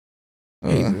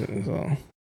 hates Ugh. it,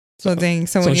 So dang.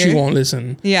 So so when she you're, won't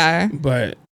listen. yeah.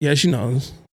 But yeah, she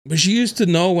knows. But she used to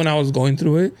know when I was going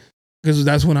through it, because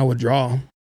that's when I would draw.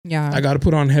 Yeah. I got to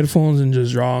put on headphones and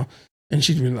just draw. And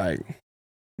she'd be like,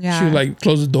 Yeah. she would like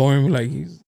close the door and be like,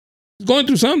 he's going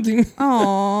through something.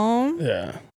 Oh.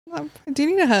 Yeah. Do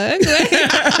you need a hug?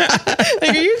 Like,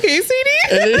 are you okay,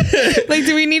 sweetie? Like,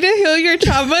 do we need to heal your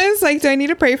traumas? Like, do I need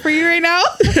to pray for you right now?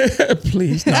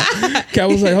 Please. No. Kat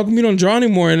was like, "How come you don't draw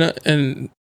anymore?" And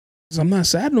 'cause I'm not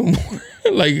sad no more.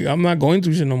 Like, I'm not going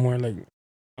through shit no more. Like,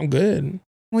 I'm good.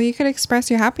 Well, you could express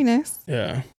your happiness.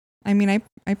 Yeah. I mean,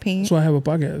 I paint. That's why I have a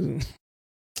podcast.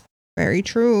 Very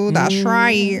true. That's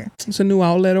right. It's a new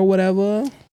outlet or whatever.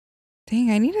 Dang,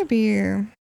 I need to be.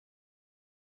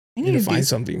 I Need to find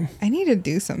something. I need to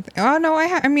do something. Oh no, I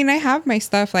have my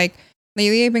stuff. Like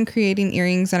lately, I've been creating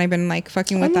earrings, and I've been like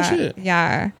fucking with no that. shit.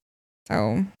 Yeah.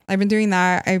 So I've been doing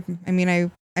that.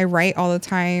 I write all the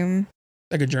time.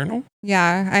 Like a journal?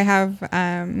 Yeah, I have.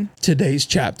 Today's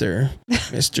chapter,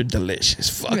 Mr. Delicious.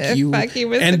 Fuck you. Fuck you,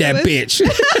 Mr. And that Delicious.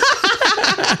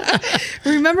 bitch.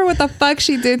 Remember what the fuck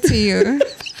she did to you?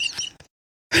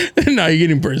 Now you're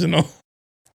getting personal.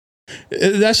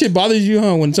 That shit bothers you,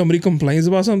 huh? When somebody complains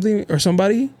about something or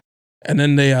somebody, and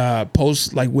then they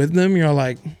post like with them, you're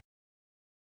like,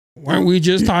 weren't we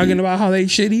just talking about how they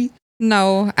shitty?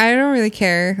 No, I don't really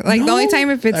care. Like the only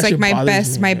time if it's That like shit my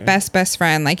bothers me, man. best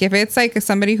friend. Like if it's like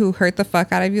somebody who hurt the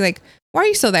fuck out of you, like why are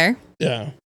you still there?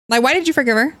 Yeah. Like why did you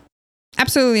forgive her?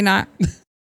 Absolutely not.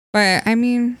 But I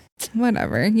mean,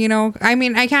 whatever. You know, I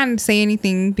mean, I can't say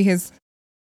anything because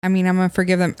I mean, I'm gonna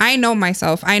forgive them. I know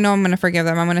myself. I know I'm gonna forgive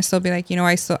them. I'm gonna still be like, you know,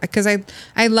 because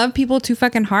I love people too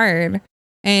fucking hard,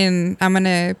 and I'm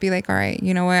gonna be like, all right,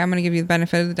 you know what? I'm gonna give you the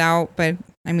benefit of the doubt, but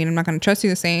I mean, I'm not gonna trust you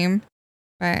the same.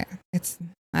 But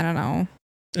I don't know.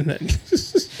 And then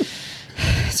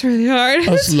It's really hard.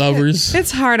 us lovers.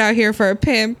 It's hard out here for a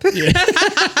pimp. Yeah.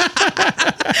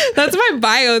 That's my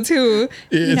bio too.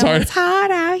 Yeah, You it's know, hard. It's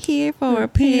hard out here for a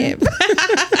pimp.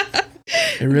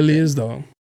 It really is though.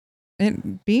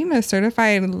 And being a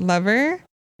certified lover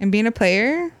and being a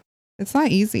player, it's not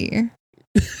easy.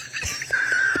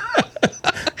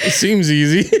 It seems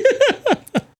easy.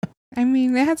 I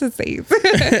mean, it has its days.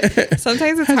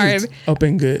 Sometimes it's hard. Up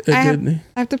and good. I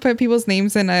have to put people's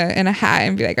names in a hat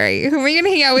and be like, all right, who are we gonna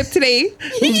hang out with today?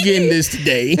 Who's getting this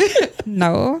today?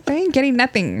 No, they ain't getting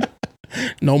nothing.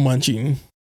 No munching.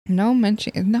 No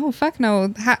mention. No, fuck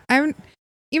no. I'm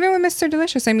even with Mr.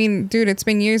 Delicious. I mean, dude, it's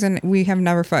been years and we have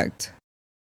never fucked.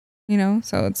 You know,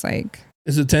 so it's like,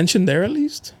 Is the tension there at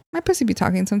least? my pussy be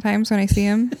talking sometimes when I see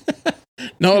him.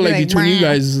 No, I'd be like between you "Wah."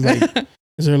 guys, is like,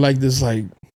 is there like this like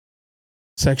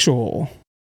sexual,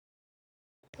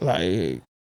 like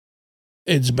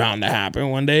it's bound to happen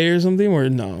one day or something, or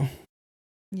no?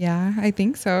 Yeah, I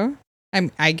think so.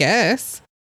 I guess.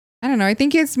 I don't know. I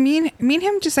think it's me and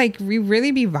him just like we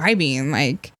really be vibing.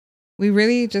 Like we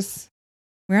really just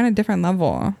we're on a different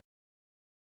level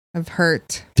of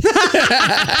hurt.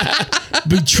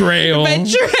 Betrayal.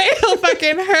 Betrayal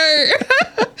fucking hurt.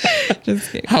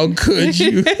 Just kidding. How could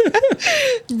you?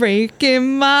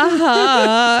 Breaking my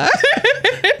heart.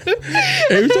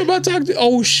 Every time I talk to,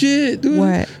 oh shit, dude.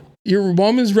 What? Your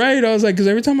mom is right. I was like, because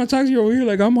every time I talk to you over here,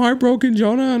 like I'm heartbroken,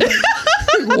 Jonah. And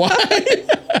I'm like, why?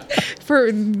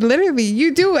 For literally,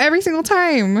 you do every single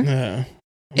time. Yeah,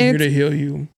 I'm here to heal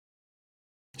you,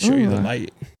 show you the Ooh.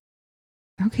 light.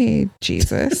 Okay,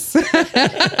 Jesus.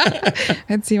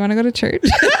 And so you want to go to church?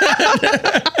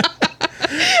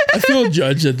 I feel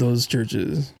judged at those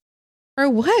churches. Or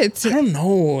what? I don't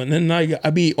know. And then like I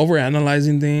be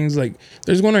overanalyzing things. Like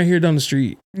there's one right here down the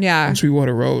street Yeah. on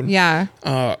Sweetwater Road. Yeah.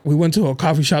 We went to a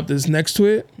coffee shop that's next to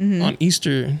it Mhm. on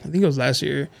Easter. I think it was last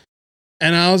year.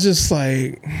 And I was just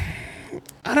like,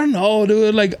 I don't know,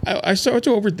 dude. Like I start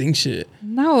to overthink shit.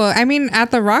 No, I mean,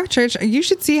 at the Rock Church, you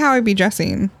should see how I'd be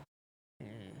dressing.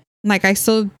 Like I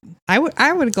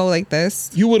would go like this.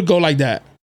 You would go like that.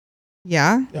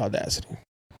 Yeah. The audacity.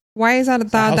 Why is that the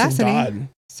It's the house of audacity? God.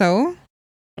 So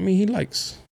I mean, he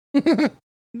likes. they're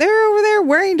over there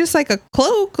wearing just like a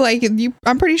cloak. Like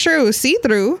I'm pretty sure it was see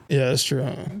through. Yeah, that's true.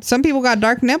 Huh? Some people got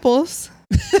dark nipples.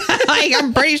 Like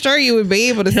I'm pretty sure you would be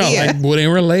able to see Like it.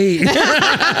 wouldn't relate.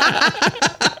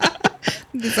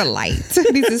 These are light.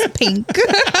 This is pink.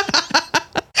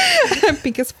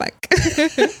 Pink as fuck.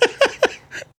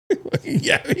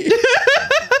 Yeah.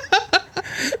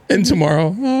 And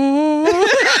tomorrow,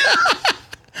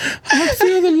 I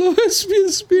feel the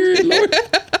Lord's spirit, Lord.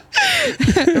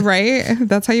 Right?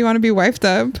 That's how you want to be wifed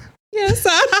up. Yes.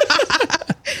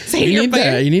 Say You your need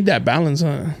prayer. that. You need that balance,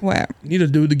 huh? What? You need a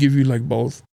dude to give you like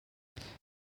both.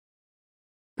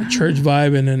 A church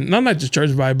vibe and then not just church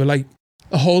vibe, but like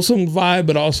a wholesome vibe,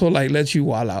 but also like lets you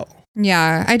wall out.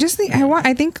 Yeah, I just think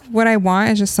I think what I want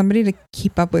is just somebody to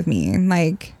keep up with me. And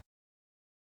like,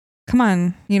 come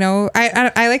on, you know,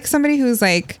 I like somebody who's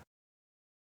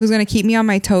gonna keep me on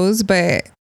my toes, but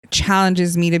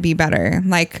challenges me to be better.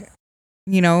 Like,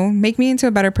 you know, make me into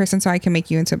a better person so I can make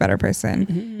you into a better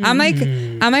person. I'm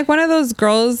like one of those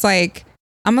girls. Like,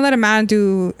 I'm gonna let a man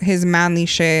do his manly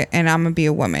shit, and I'm gonna be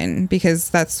a woman because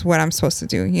that's what I'm supposed to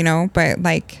do, you know. But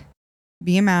like,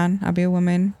 be a man, I'll be a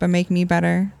woman, but make me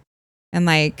better. And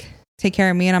like take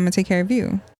care of me and I'm gonna take care of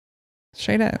you.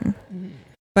 Straight up.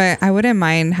 But I wouldn't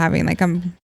mind having like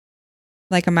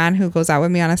a man who goes out with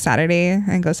me on a Saturday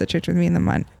and goes to church with me in the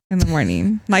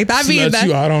morning. Like that'd be lets that.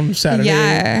 you out on Saturday.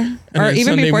 Yeah. And Or then even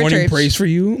Sunday before morning church. praise for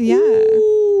you. Yeah.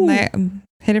 Ooh. Like,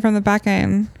 hit it from the back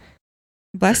end.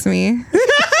 Bless me.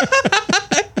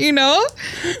 You know?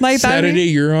 Like that'd Saturday be,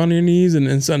 you're on your knees and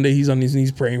then Sunday he's on his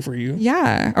knees praying for you.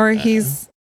 yeah. Or he's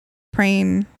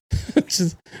praying.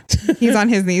 Just- He's on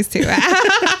his knees too.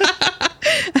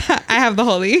 I have the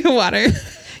holy water.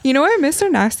 You know what? Mr.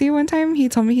 Nasty one time, he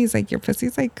told me, he's like, your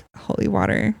pussy's like holy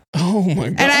water. Oh my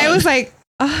God. And I was like,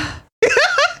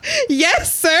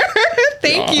 yes, sir.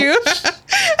 Thank you.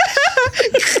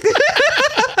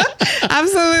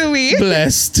 Absolutely.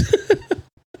 Blessed.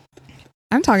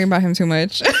 I'm talking about him too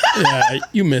much. Yeah,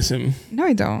 you miss him. No,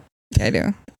 I don't. Yeah, I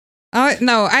do.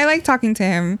 No, I like talking to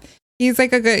him. He's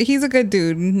like he's a good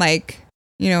dude. Like,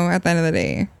 you know, at the end of the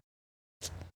day.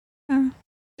 And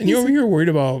you're over here worried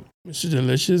about Mr.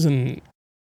 Delicious and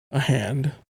a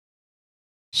hand.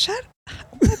 Shut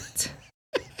up. What?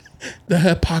 The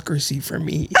hypocrisy for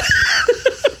me.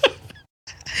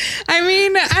 I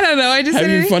mean, I don't know. I just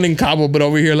having fun in Cabo, but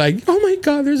over here like, oh my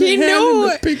God, there's a hand in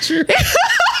the picture.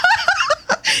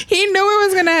 He knew it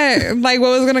was gonna, like, what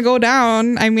was gonna go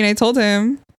down. I mean, I told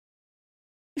him.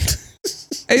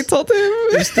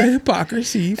 It's the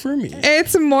hypocrisy for me.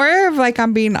 It's more of like,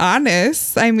 I'm being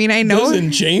honest. I mean, I know.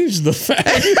 Doesn't change the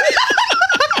fact.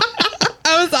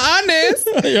 I was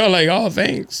honest. You're like, oh,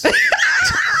 thanks.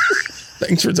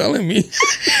 Thanks for telling me.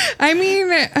 I mean,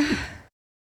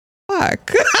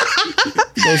 fuck.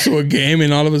 He goes to a game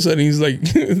and all of a sudden he's like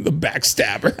the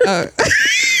backstabber.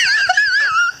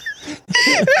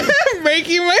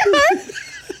 Breaking my heart.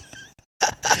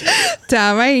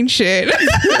 Damn, I ain't shit.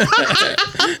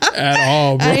 At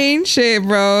all, bro. I ain't shit,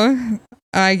 bro.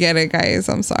 I get it, guys.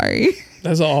 I'm sorry.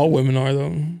 That's how all women are,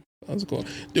 though. That's cool.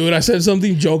 Dude, I said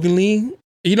something jokingly.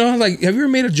 You know, like, have you ever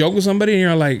made a joke with somebody and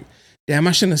you're like, damn,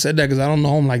 I shouldn't have said that because I don't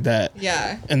know him like that.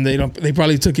 Yeah. And they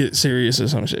probably took it serious or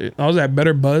some shit. I was at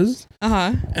Better Buzz.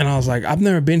 Uh-huh. And I was like, I've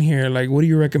never been here. Like, what do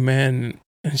you recommend?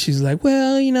 And she's like,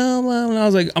 well, you know, and I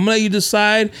was like, I'm gonna let you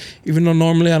decide, even though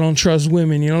normally I don't trust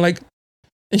women, you know, like,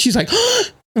 and she's like,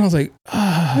 and I was like,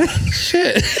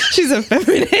 shit. She's a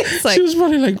feminist. Like, she was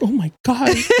probably like, oh my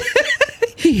God,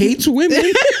 he hates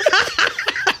women.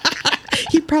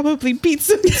 He probably beats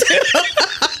them too.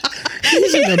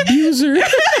 He's an abuser.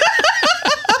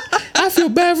 I feel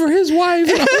bad for his wife.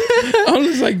 I'm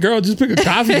just like, girl, just pick a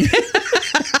coffee.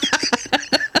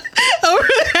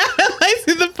 I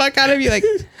see the fuck out of you, like,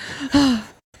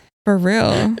 for real.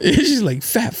 And she's like,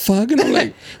 fat fuck. And I'm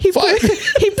like, he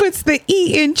puts the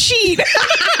E in cheat.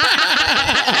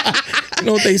 You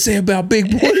know what they say about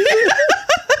big boys?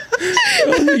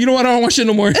 You know what? I don't want shit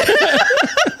no more.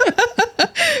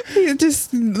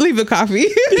 Just leave the coffee.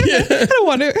 Yeah. I don't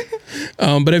want it.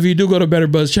 But if you do go to Better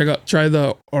Buzz, try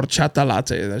the horchata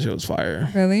latte. That shit was fire.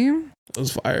 Really? It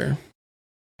was fire.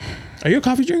 Are you a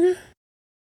coffee drinker?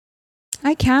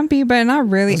 I can be, but not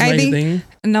really. That's I think thing?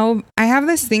 no. I have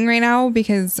this thing right now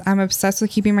because I'm obsessed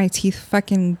with keeping my teeth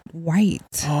fucking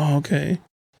white. Oh, okay.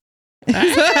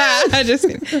 I just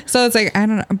kidding. So it's like, I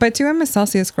don't know, but too, I'm a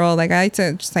Celsius girl. Like, I like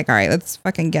to just like, all right, let's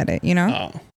fucking get it, you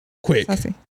know? Oh, quick.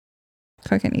 Celsius.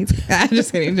 Cooking easy.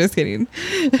 Just kidding.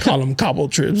 Call them Cabo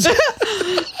trips.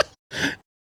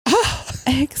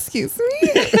 Excuse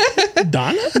me,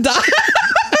 Donna.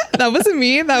 That wasn't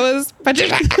me. That was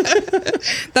Patricia.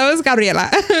 That was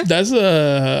Gabriela. That's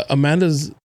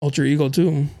Amanda's alter ego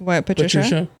too. What,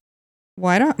 Patricia?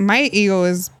 Why don't my ego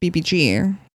is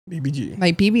BBG? BBG.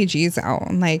 Like, BBG's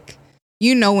out. Like,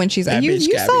 you know when she's That you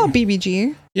bitch saw Gabby.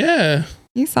 BBG. Yeah.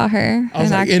 You saw her. I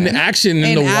was like, in action,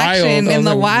 in the wild. In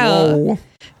the wild. Whoa.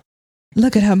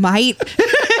 Look at her, mate.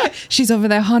 She's over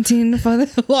there hunting for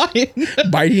the lion.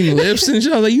 Biting lips and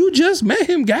shit. I was like, you just met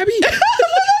him, Gabby.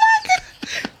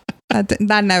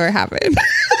 That never happened.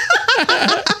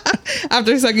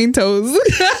 After sucking toes.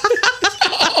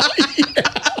 Oh, yeah.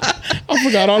 I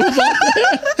forgot all about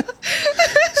that.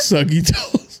 Sucky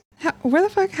toes. Where the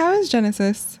fuck? How is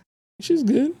Genesis? She's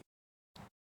good.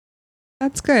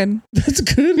 That's good. That's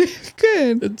good.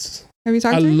 Good. Have you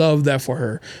talked to her? love that for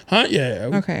her. Huh? Yeah.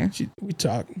 Okay. We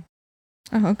talk.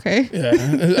 Oh, okay. Yeah.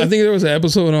 I think there was an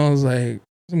episode and I was like,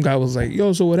 some guy was like,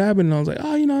 yo, so what happened? And I was like,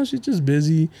 oh, you know, she's just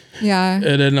busy. Yeah.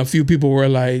 And then a few people were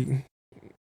like,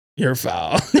 you're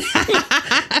foul.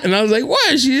 And I was like,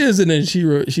 why? She is. And then she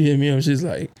hit me up. She's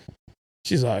like,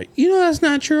 you know, that's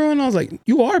not true. And I was like,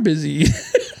 you are busy.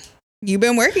 You've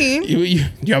been working. You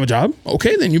have a job?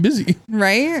 Okay, then you're busy.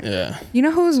 Right? Yeah. You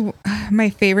know who's my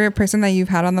favorite person that you've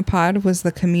had on the pod was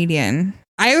the comedian.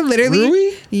 I literally,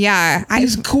 really? Yeah,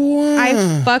 He's cool.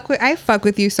 I fuck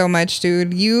with you so much,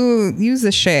 dude. You use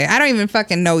the shit. I don't even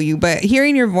fucking know you, but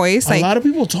hearing your voice, like, a lot of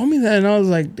people told me that, and I was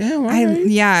like, damn. All right.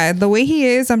 Yeah, the way he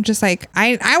is, I'm just like,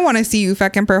 I want to see you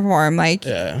fucking perform. Like,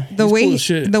 yeah, the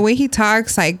way he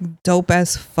talks, like, dope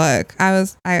as fuck.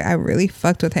 I really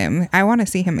fucked with him. I want to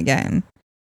see him again.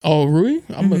 Oh, Rui?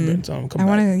 I'm gonna tell him come back.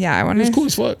 I want to. He's cool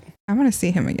as fuck. I want to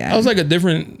see him again. I was like a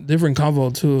different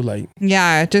convo too. Like,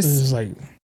 yeah, just like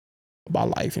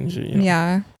about life and shit. You know?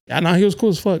 Yeah. Yeah, no, he was cool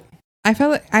as fuck. I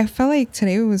felt like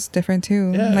today was different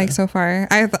too. Yeah. Like so far,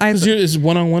 I it's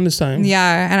one-on-one this time.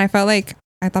 Yeah, and I felt like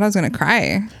I thought I was gonna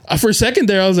cry. For a second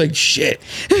there, I was like, "Shit."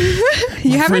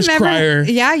 You haven't first crier.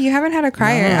 Yeah, you haven't had a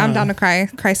crier. Nah. I'm down to cry.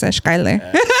 Cry sesh, Kyle. Kyle,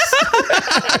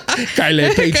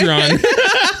 Patreon.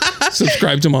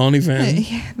 Subscribe to my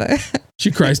OnlyFans.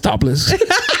 She cries topless.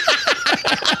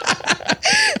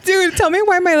 Dude, tell me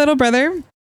why my little brother.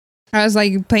 I was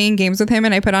like playing games with him,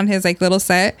 and I put on his like little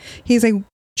set. He's like,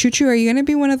 Choo Choo, are you gonna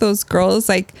be one of those girls,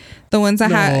 like the ones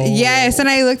that have? Yes. And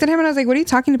I looked at him and I was like, what are you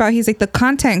talking about? He's like, the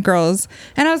content girls.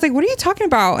 And I was like, what are you talking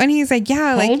about? And he's like,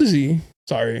 yeah. How old is he?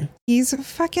 Sorry. He's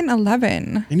fucking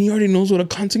 11. And he already knows what a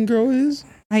content girl is?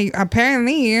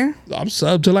 Apparently. I'm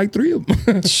subbed to like 3 of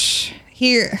them.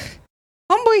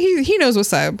 Homeboy, he knows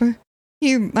what's up.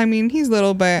 He's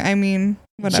little, but I mean,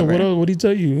 whatever. So what did he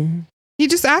tell you? He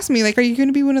just asked me, like, are you going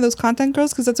to be one of those content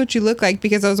girls? Because that's what you look like.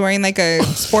 Because I was wearing, like, a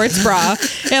sports bra.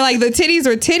 And, like, the titties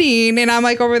were tittying. And I'm,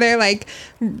 like, over there, like,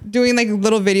 doing, like,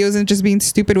 little videos and just being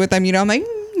stupid with them. You know, I'm like,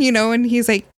 you know. And he's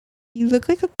like, you look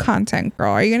like a content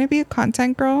girl. Are you going to be a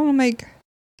content girl? And I'm like,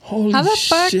 holy how the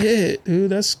fuck? Shit, dude.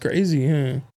 That's crazy,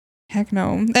 huh? Heck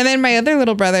no. And then my other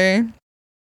little brother,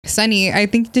 Sonny, I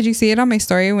think, did you see it on my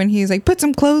story when he's like, put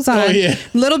some clothes on? Oh, yeah.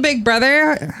 Little big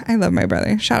brother. I love my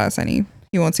brother. Shout out, Sonny.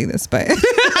 He won't see this, but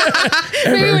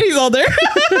maybe when he's older.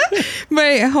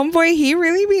 But homeboy, he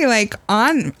really be like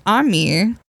on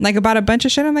me, like about a bunch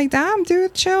of shit. I'm like, damn,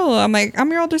 dude, chill. I'm like,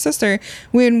 I'm your older sister.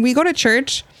 When we go to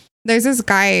church, there's this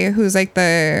guy who's like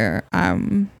the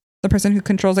person who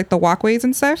controls like the walkways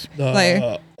and stuff.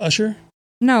 The usher?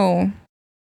 No.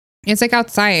 It's like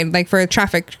outside, like for a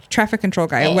traffic control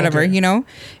guy or whatever, okay. You know?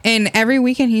 And every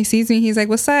weekend he sees me, he's like,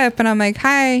 what's up? And I'm like,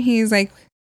 hi. He's like,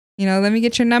 you know, let me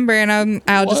get your number, and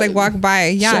I'll just like walk by.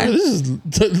 Yeah. So this is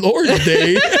the Lord's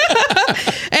Day.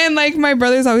 And like my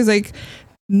brother's always like,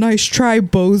 nice try,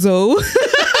 bozo.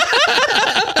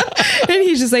 And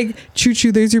he's just like, Choo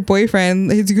Choo, there's your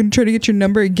boyfriend. Is he gonna try to get your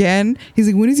number again? He's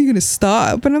like, when is he gonna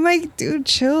stop? And I'm like, dude,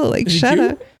 chill. Like, shut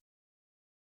up.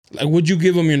 Like, would you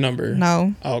give him your number?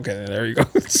 No. Oh, okay, there you go.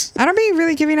 I don't be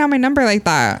really giving out my number like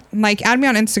that. Like, add me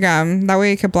on Instagram. That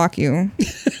way I could block you.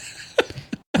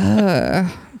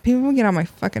 People get on my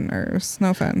fucking nerves. No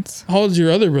offense. How old's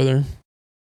your other brother?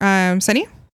 Sonny?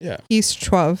 Yeah. He's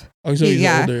 12. Oh, so he's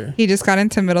older. He just got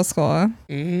into middle school.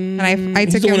 And I took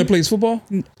he's the him. one that plays football?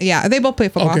 Yeah, they both play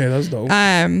football. Okay, that's dope.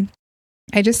 I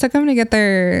just took them to get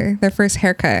their first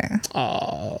haircut.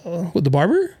 With the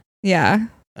barber? Yeah.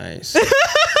 Nice.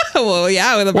 Well,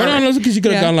 yeah, with the barber. Why not? Because you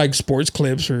could have gone like sports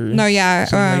clips or no, yeah,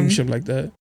 some shit like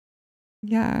that.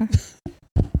 Yeah.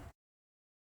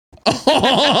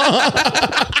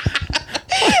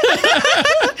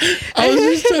 I was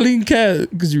just telling Kat,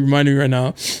 because you remind me right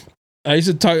now. I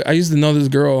used to know this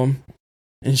girl,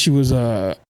 and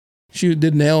she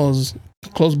did nails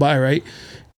close by, right?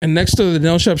 And next to the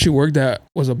nail shop she worked at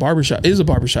was a barbershop. Is a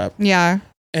barbershop. Yeah.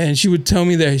 And she would tell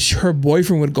me that her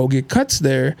boyfriend would go get cuts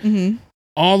there. Mm-hmm.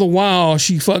 All the while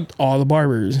she fucked all the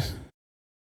barbers.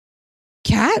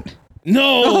 Cat?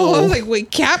 No. Oh, I was like,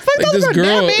 wait, Cat fucked like all this the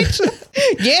girl. Bitch.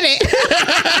 Get it.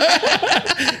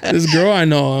 This girl I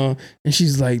know, and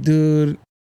she's like, dude,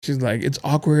 she's like, it's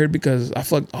awkward because I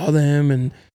fucked all of them,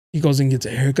 and he goes and gets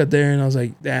a haircut there, and I was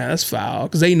like, damn, that's foul,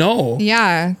 because they know.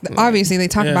 Yeah, obviously they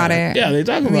talk about it. Yeah, they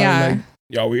talk about it. Like,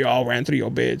 yo, we all ran through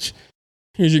your bitch.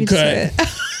 Here's your cut.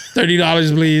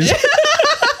 $30, please.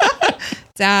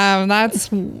 Damn, that's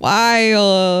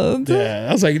wild. Yeah,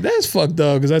 I was like, that's fucked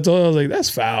up, because I told her, I was like, that's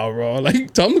foul, bro.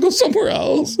 Like, tell him to go somewhere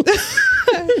else.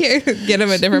 Get him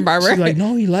a different barber. She's like,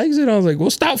 no, he likes it. I was like, well,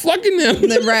 stop fucking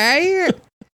him. Right?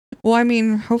 Well, I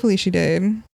mean, hopefully she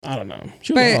did. I don't know.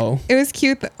 She was a hoe. It was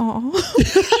cute. Oh,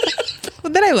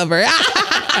 well, then I love her.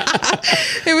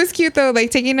 It was cute though,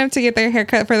 like taking them to get their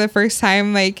haircut for the first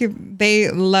time. Like they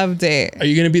loved it. Are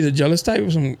you gonna be the jealous type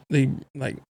or something? They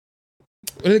like,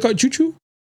 what do they call it? Choo Choo?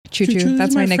 Choo Choo.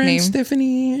 That's my nickname.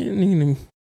 Stephanie.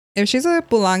 If she's a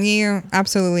Pulangi,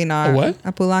 absolutely not. A what?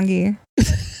 A Pulangi.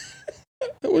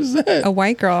 What is that? A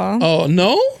white girl. Oh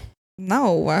no.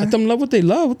 No. Let them love what they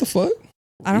love. What the fuck?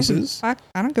 I don't give a fuck.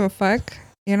 I don't give a fuck.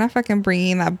 You're not fucking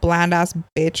bringing that bland ass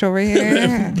bitch over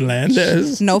here. Bland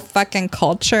ass. No fucking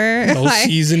culture. No like,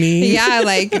 seasoning. Yeah,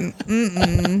 like,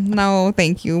 no,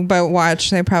 thank you. But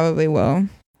watch, they probably will.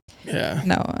 Yeah.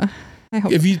 No, I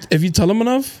hope. If you tell them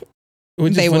enough,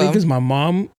 which is funny because my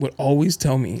mom would always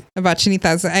tell me about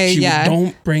chinitas.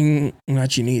 Don't bring una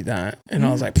chinita, and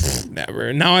I was like,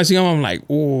 never. Now I see them, I'm like,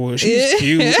 oh, she's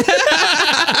cute.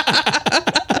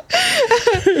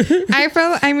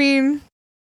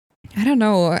 I don't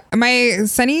know. My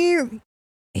Sonny,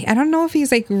 I don't know if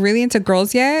he's like really into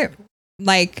girls yet.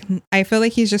 Like, I feel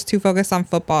like he's just too focused on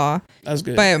football. That's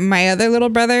good. But my other little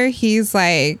brother, he's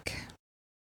like,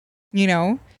 you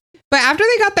know. But after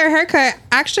they got their haircut,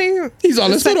 actually, he's all,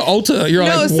 let's go to Ulta. You're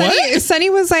like, what? Sonny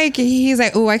was like, he's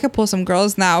like, oh, I could pull some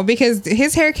girls now because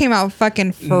his hair came out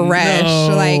fucking fresh.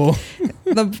 No. Like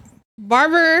the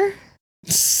barber,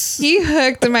 he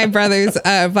hooked my brothers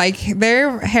up. Like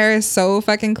their hair is so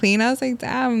fucking clean. I was like,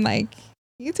 damn, like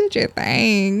you did your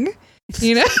thing,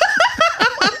 you know.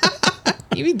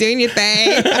 You be doing your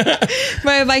thing.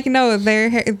 But like no,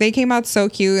 they came out so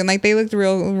cute and like they looked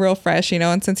real fresh, you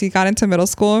know. And since he got into middle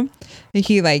school,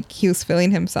 he was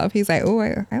feeling himself. He's like, oh,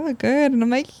 I look good. And I'm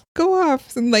like, go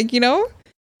off. And like, you know,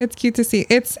 it's cute to see.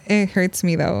 It hurts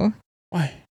me though.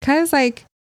 Why? Because like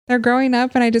they're growing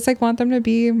up and I just like want them to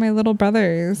be my little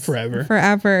brothers forever.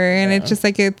 And it's just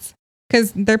like, it's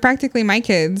because they're practically my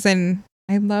kids and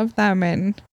I love them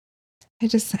and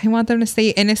I want them to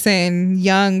stay innocent and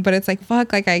young, but it's like,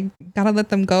 fuck, like I gotta let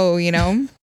them go, you know?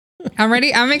 I'm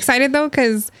ready. I'm excited though,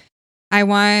 because I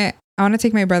want to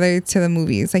take my brother to the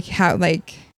movies. Like how,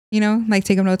 like, you know, like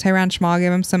take him to a Ranch Mall,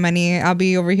 give him some money. I'll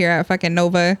be over here at fucking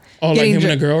Nova. Oh, like him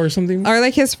and a girl or something? Or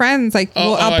like his friends. Like,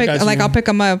 I'll pick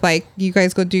him up. Like, you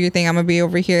guys go do your thing. I'm gonna be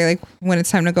over here. Like, when it's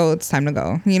time to go, it's time to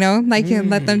go. You know? Like,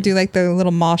 let them do like the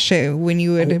little mall shit when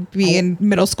you would be in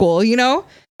middle school, you know?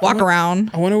 Walk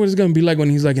around. I wonder what it's gonna be like when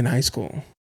he's like in high school,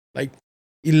 like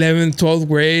 11th, 12th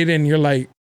grade, and you're like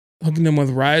hooking them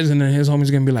with rides, and then his homie's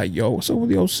gonna be like, "Yo, what's up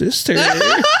with your sister?"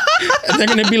 And they're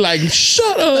gonna be like,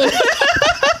 "Shut up."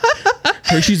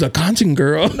 Her, she's a content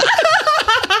girl.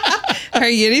 Her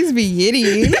yitties be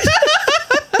yitty.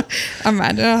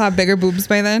 Imagine I'll have bigger boobs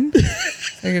by then.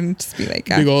 They're gonna just be like,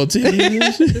 big old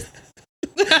titties.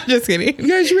 Just kidding. You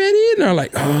guys ready? And they're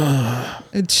like, oh.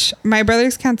 My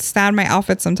brothers can't stand my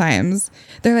outfits sometimes.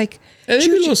 They're like, they be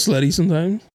a little slutty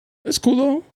sometimes. That's cool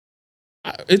though.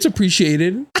 It's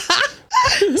appreciated. I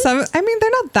mean,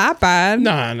 they're not that bad.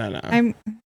 No.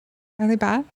 Are they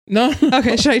bad? No.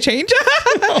 Okay, should I change?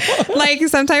 Like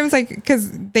sometimes, like,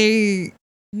 because they,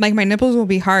 like, my nipples will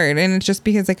be hard, and it's just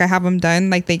because like I have them done,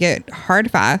 like they get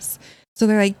hard fast. So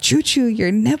they're like, choo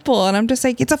your nipple. And I'm just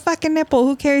like, it's a fucking nipple.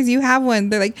 Who cares? You have one.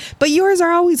 They're like, but yours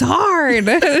are always hard.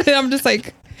 I'm just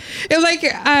like, it's like,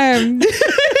 I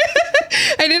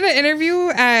did an interview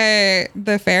at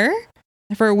the fair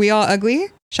for We All Ugly.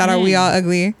 Shout out We All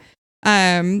Ugly.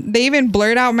 They even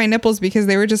blurred out my nipples because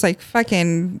they were just like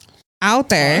fucking out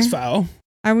there. Oh, that's foul.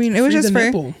 I mean, it was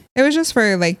just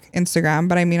for like Instagram,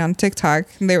 but I mean on TikTok,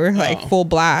 they were like full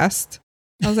blast.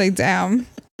 I was like, damn.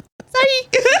 Sorry.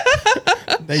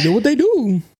 They do what they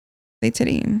do. They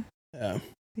tittying. Yeah.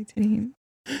 They tittying.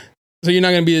 So you're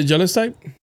not gonna be the jealous type?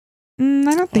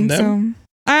 I don't think so.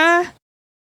 I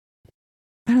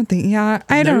don't think. Yeah,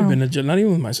 I don't. Never been a jealous. Not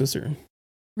even with my sister.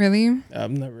 Really?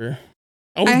 I've never.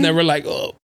 I was never like,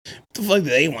 oh, what the fuck do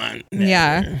they want? Never.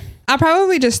 Yeah. I'll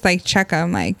probably just like check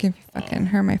them. Like, if you fucking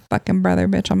hurt my fucking brother,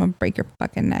 bitch, I'm gonna break your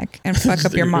fucking neck and fuck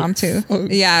up your mom too.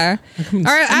 Yeah. Or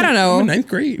I don't know. I'm in 9th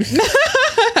grade.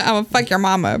 I'm gonna fuck your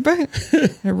mom up.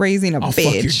 Raising a I'll bitch.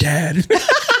 fuck your dad.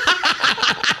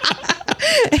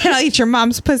 And I'll eat your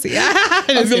mom's pussy.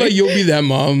 I feel like you'll be that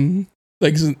mom.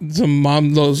 Like some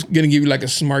mom that's gonna give you like a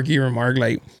smarky remark,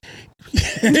 like,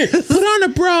 put on a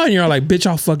bra, and you're like, bitch,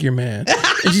 I'll fuck your man.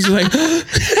 And she's like,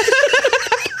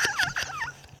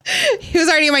 he was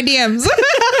already in my DMs.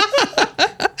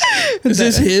 is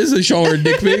this his? Or showing her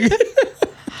dick pic?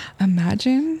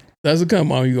 Imagine. That's the kind of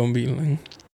mom you're gonna be like,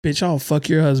 bitch, I'll fuck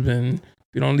your husband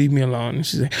if you don't leave me alone. And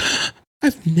she's like,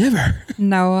 I've never.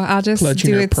 No, I'll just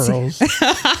clutching do her it. Pearls.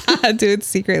 Do it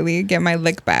secretly. Get my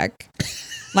lick back,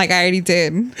 like I already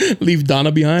did. Leave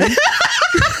Donna behind.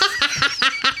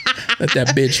 Let that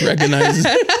bitch recognize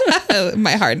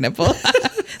my hard nipple.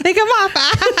 They come off.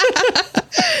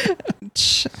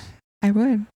 I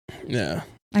would. Yeah,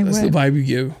 that's the vibe you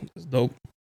give. It's dope.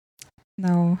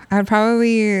 No, I'd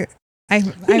probably.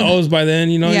 Who knows by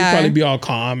then? You know, yeah. you'd probably be all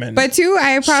calm and. But too,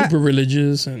 super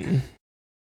religious and.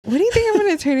 What do you think I'm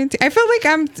gonna turn into? I feel like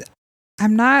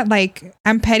I'm not like,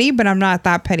 I'm petty, but I'm not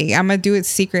that petty. I'm gonna do it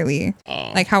secretly.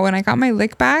 Oh. Like how when I got my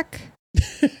lick back.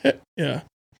 Yeah.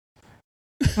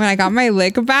 When I got my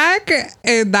lick back,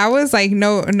 that was like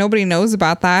nobody knows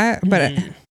about that, but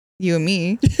you and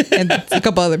me and a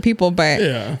couple other people. But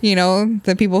yeah. You know,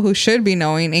 the people who should be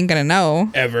knowing ain't gonna know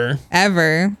ever.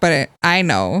 But I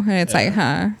know, and it's like,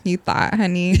 huh? You thought,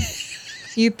 honey?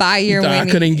 You thought you're winning. I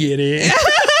couldn't get it.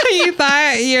 You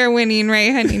thought you're winning,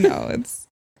 right, honey? No, it's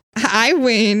I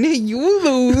win, you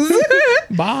lose.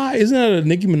 Bye. Isn't that a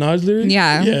Nicki Minaj lyric?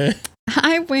 Yeah.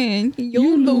 I win,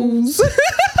 you lose.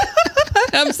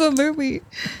 Absolutely.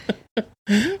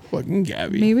 Fucking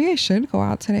Gabby. Maybe I should go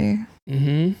out today.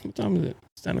 What time is it?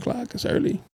 It's 10 o'clock. It's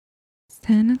early.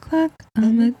 10 o'clock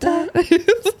on the dot.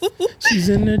 She's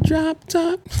in the drop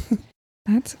top.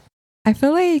 I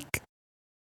feel like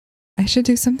I should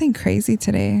do something crazy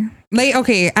today. Like,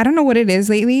 okay, I don't know what it is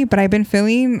lately, but I've been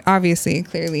feeling, obviously,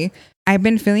 clearly, I've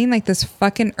been feeling like this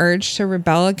fucking urge to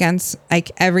rebel against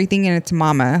like everything in its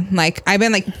mama. Like, I've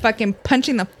been like fucking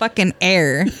punching the fucking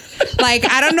air. Like,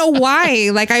 I don't know why.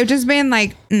 Like, I've just been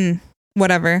like,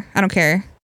 whatever. I don't care.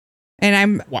 And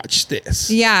I'm... Watch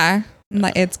this. Yeah.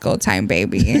 Like, it's go time,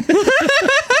 baby.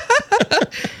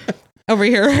 Over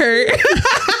here hurt.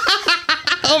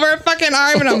 Over a fucking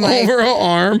arm, and I'm like... Over her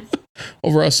arm.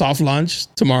 Over a soft launch.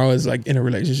 Tomorrow is like in a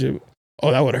relationship.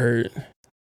 Oh, that would hurt.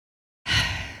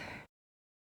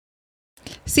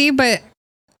 See, but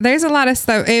there's a lot of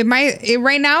stuff.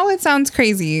 Right now it sounds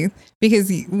crazy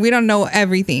because we don't know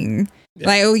everything. Yeah.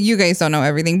 Like, oh, you guys don't know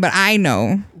everything, but I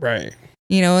know. Right.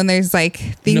 You know, and there's like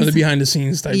things. You know, the behind the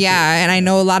scenes type. Yeah, shit. And I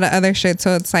know a lot of other shit.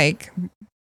 So it's like,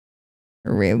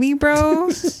 really,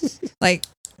 bro? Like,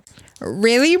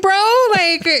 really, bro?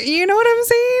 Like, you know what I'm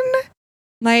saying?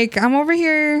 Like, I'm over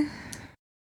here.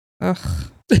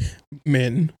 Ugh.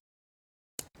 Men.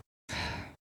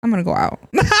 I'm gonna go out.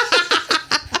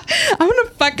 I'm gonna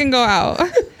fucking go out.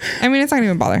 I mean, it's not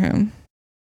even bother him.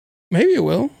 Maybe it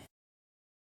will.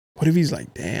 What if he's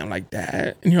like, damn, like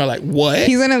that? And you're like, what?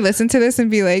 He's gonna listen to this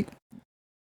and be like,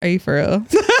 are you for real?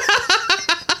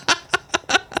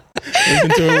 Listen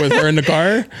to it with her in the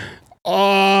car.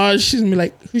 Oh, she's gonna be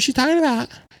like, who's she talking about?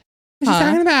 Who's she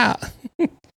talking about?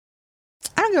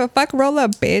 I don't give a fuck. Roll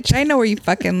up, bitch. I know where you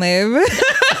fucking live.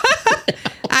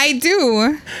 I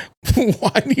do.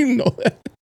 Why do you know that?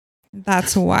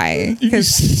 That's why. You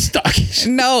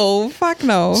stalking. No, fuck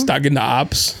no. Stalking the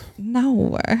ops.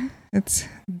 No, it's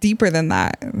deeper than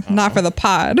that. Not for the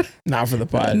pod. Not for the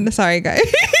pod. Sorry, guys.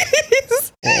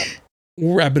 Well,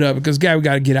 we'll wrap it up because we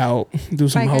got to get out, do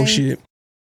some hoe shit,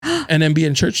 and then be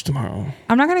in church tomorrow.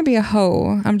 I'm not gonna be a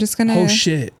hoe. I'm just gonna hoe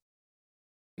shit.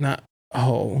 Not a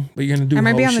hoe, but you're gonna do. I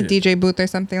might be on shit. the DJ booth or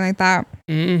something like that.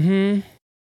 Mm-hmm.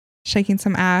 Shaking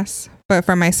some ass, but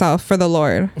for myself, for the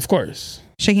Lord. Of course.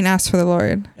 Shaking ass for the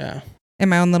Lord. Yeah. In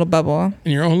my own little bubble.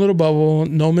 In your own little bubble.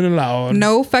 No men allowed.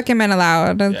 No fucking men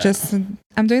allowed. Yeah. Just,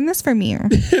 I'm doing this for me.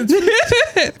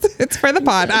 It's for the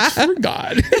pod. It's for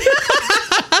God.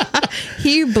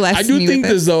 He blessed me. I do think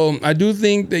this though. I do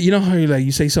think that, you know how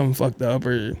you say something fucked up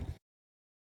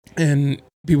and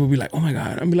people be like, oh my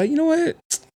God. I'm be like, you know what?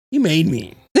 He made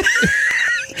me.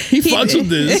 He fucks with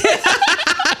this.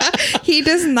 He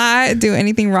does not do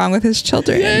anything wrong with his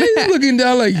children. Yeah, he's looking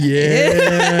down like,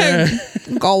 yeah.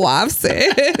 Go off,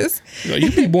 sis. No,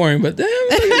 you be boring, but damn.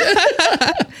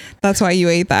 That's why you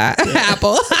ate that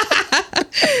apple.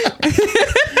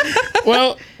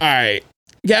 Well, all right.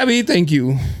 Gabby, thank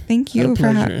you. Thank you for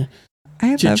having.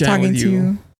 I love talking to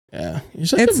you. Yeah. You're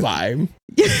such a vibe.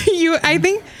 I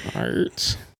think.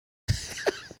 Hearts.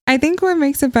 I think what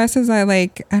makes it best is I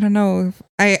don't know.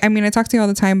 I mean, I talk to you all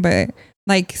the time, but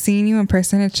like seeing you in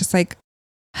person, it's just like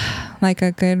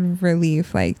a good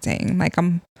relief. Like, dang, like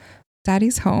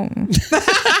daddy's home.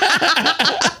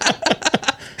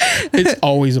 It's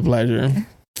always a pleasure.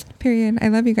 Period. I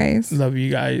love you guys. Love you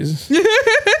guys.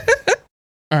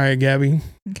 All right, Gabby.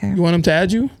 Okay. You want them to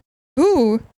add you?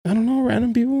 Ooh. I don't know,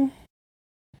 random people.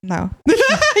 No.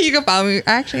 You can follow me.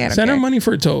 Actually, I don't Send care. her money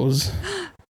for toes.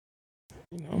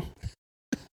 You know,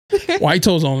 white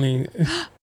toes only.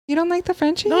 You don't like the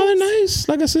Frenchies? No, they're nice.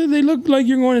 Like I said, they look like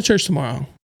you're going to church tomorrow.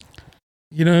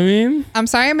 You know what I mean? I'm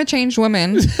sorry, I'm a changed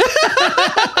woman.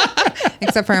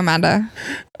 Except for Amanda.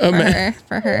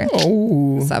 For her.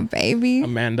 Oh. What's up, baby?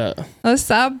 Amanda. What's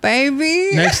up,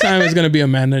 baby? Next time it's going to be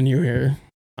Amanda and you here.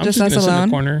 I'm just us gonna alone. sit in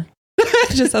the corner.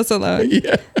 Just us alone.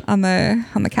 Yeah. On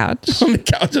the couch. On the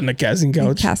couch, on the casting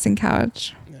couch. The casting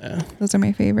couch. Yeah. Those are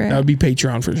my favorite. That would be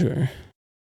Patreon for sure.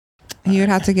 You would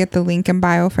have to get the link in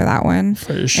bio for that one.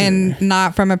 For sure. And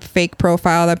not from a fake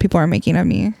profile that people are making of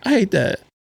me. I hate that.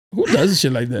 Who does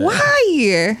shit like that?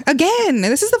 Why? Again,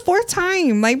 this is the 4th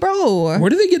time. Like, bro. Where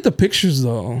do they get the pictures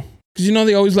though? Because you know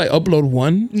they always like upload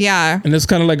one. Yeah. And it's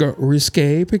kind of like a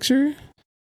risque picture.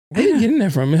 Where are they getting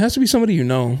that from? It has to be somebody you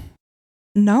know.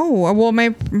 No. Well, my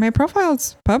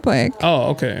profile's public. Oh,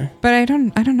 okay. But I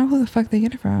don't know who the fuck they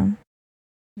get it from.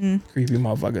 Creepy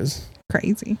motherfuckers.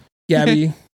 Crazy.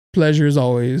 Gabby, pleasure as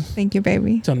always. Thank you,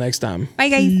 baby. Till next time. Bye,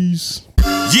 guys. Peace.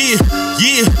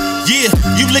 Yeah.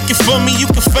 You looking for me, you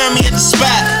can find me at the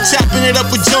spot. Chopping it up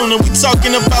with Jonah, we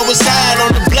talking about what's hot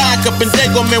on the block. Up in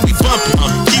Dago, man, we bumping.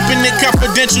 Keeping it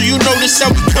confidential, you know this how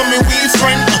we coming, we ain't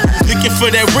frontin'. Looking for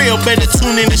that real, better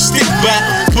tune in and stick by.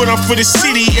 Put on for the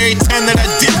city every time that I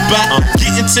dip by.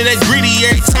 Getting to that gritty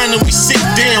every time that we sit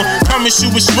down. Promise you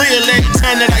it's real every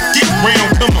time that I get round.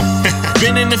 Come on.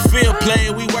 Been in the field,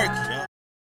 player, we work.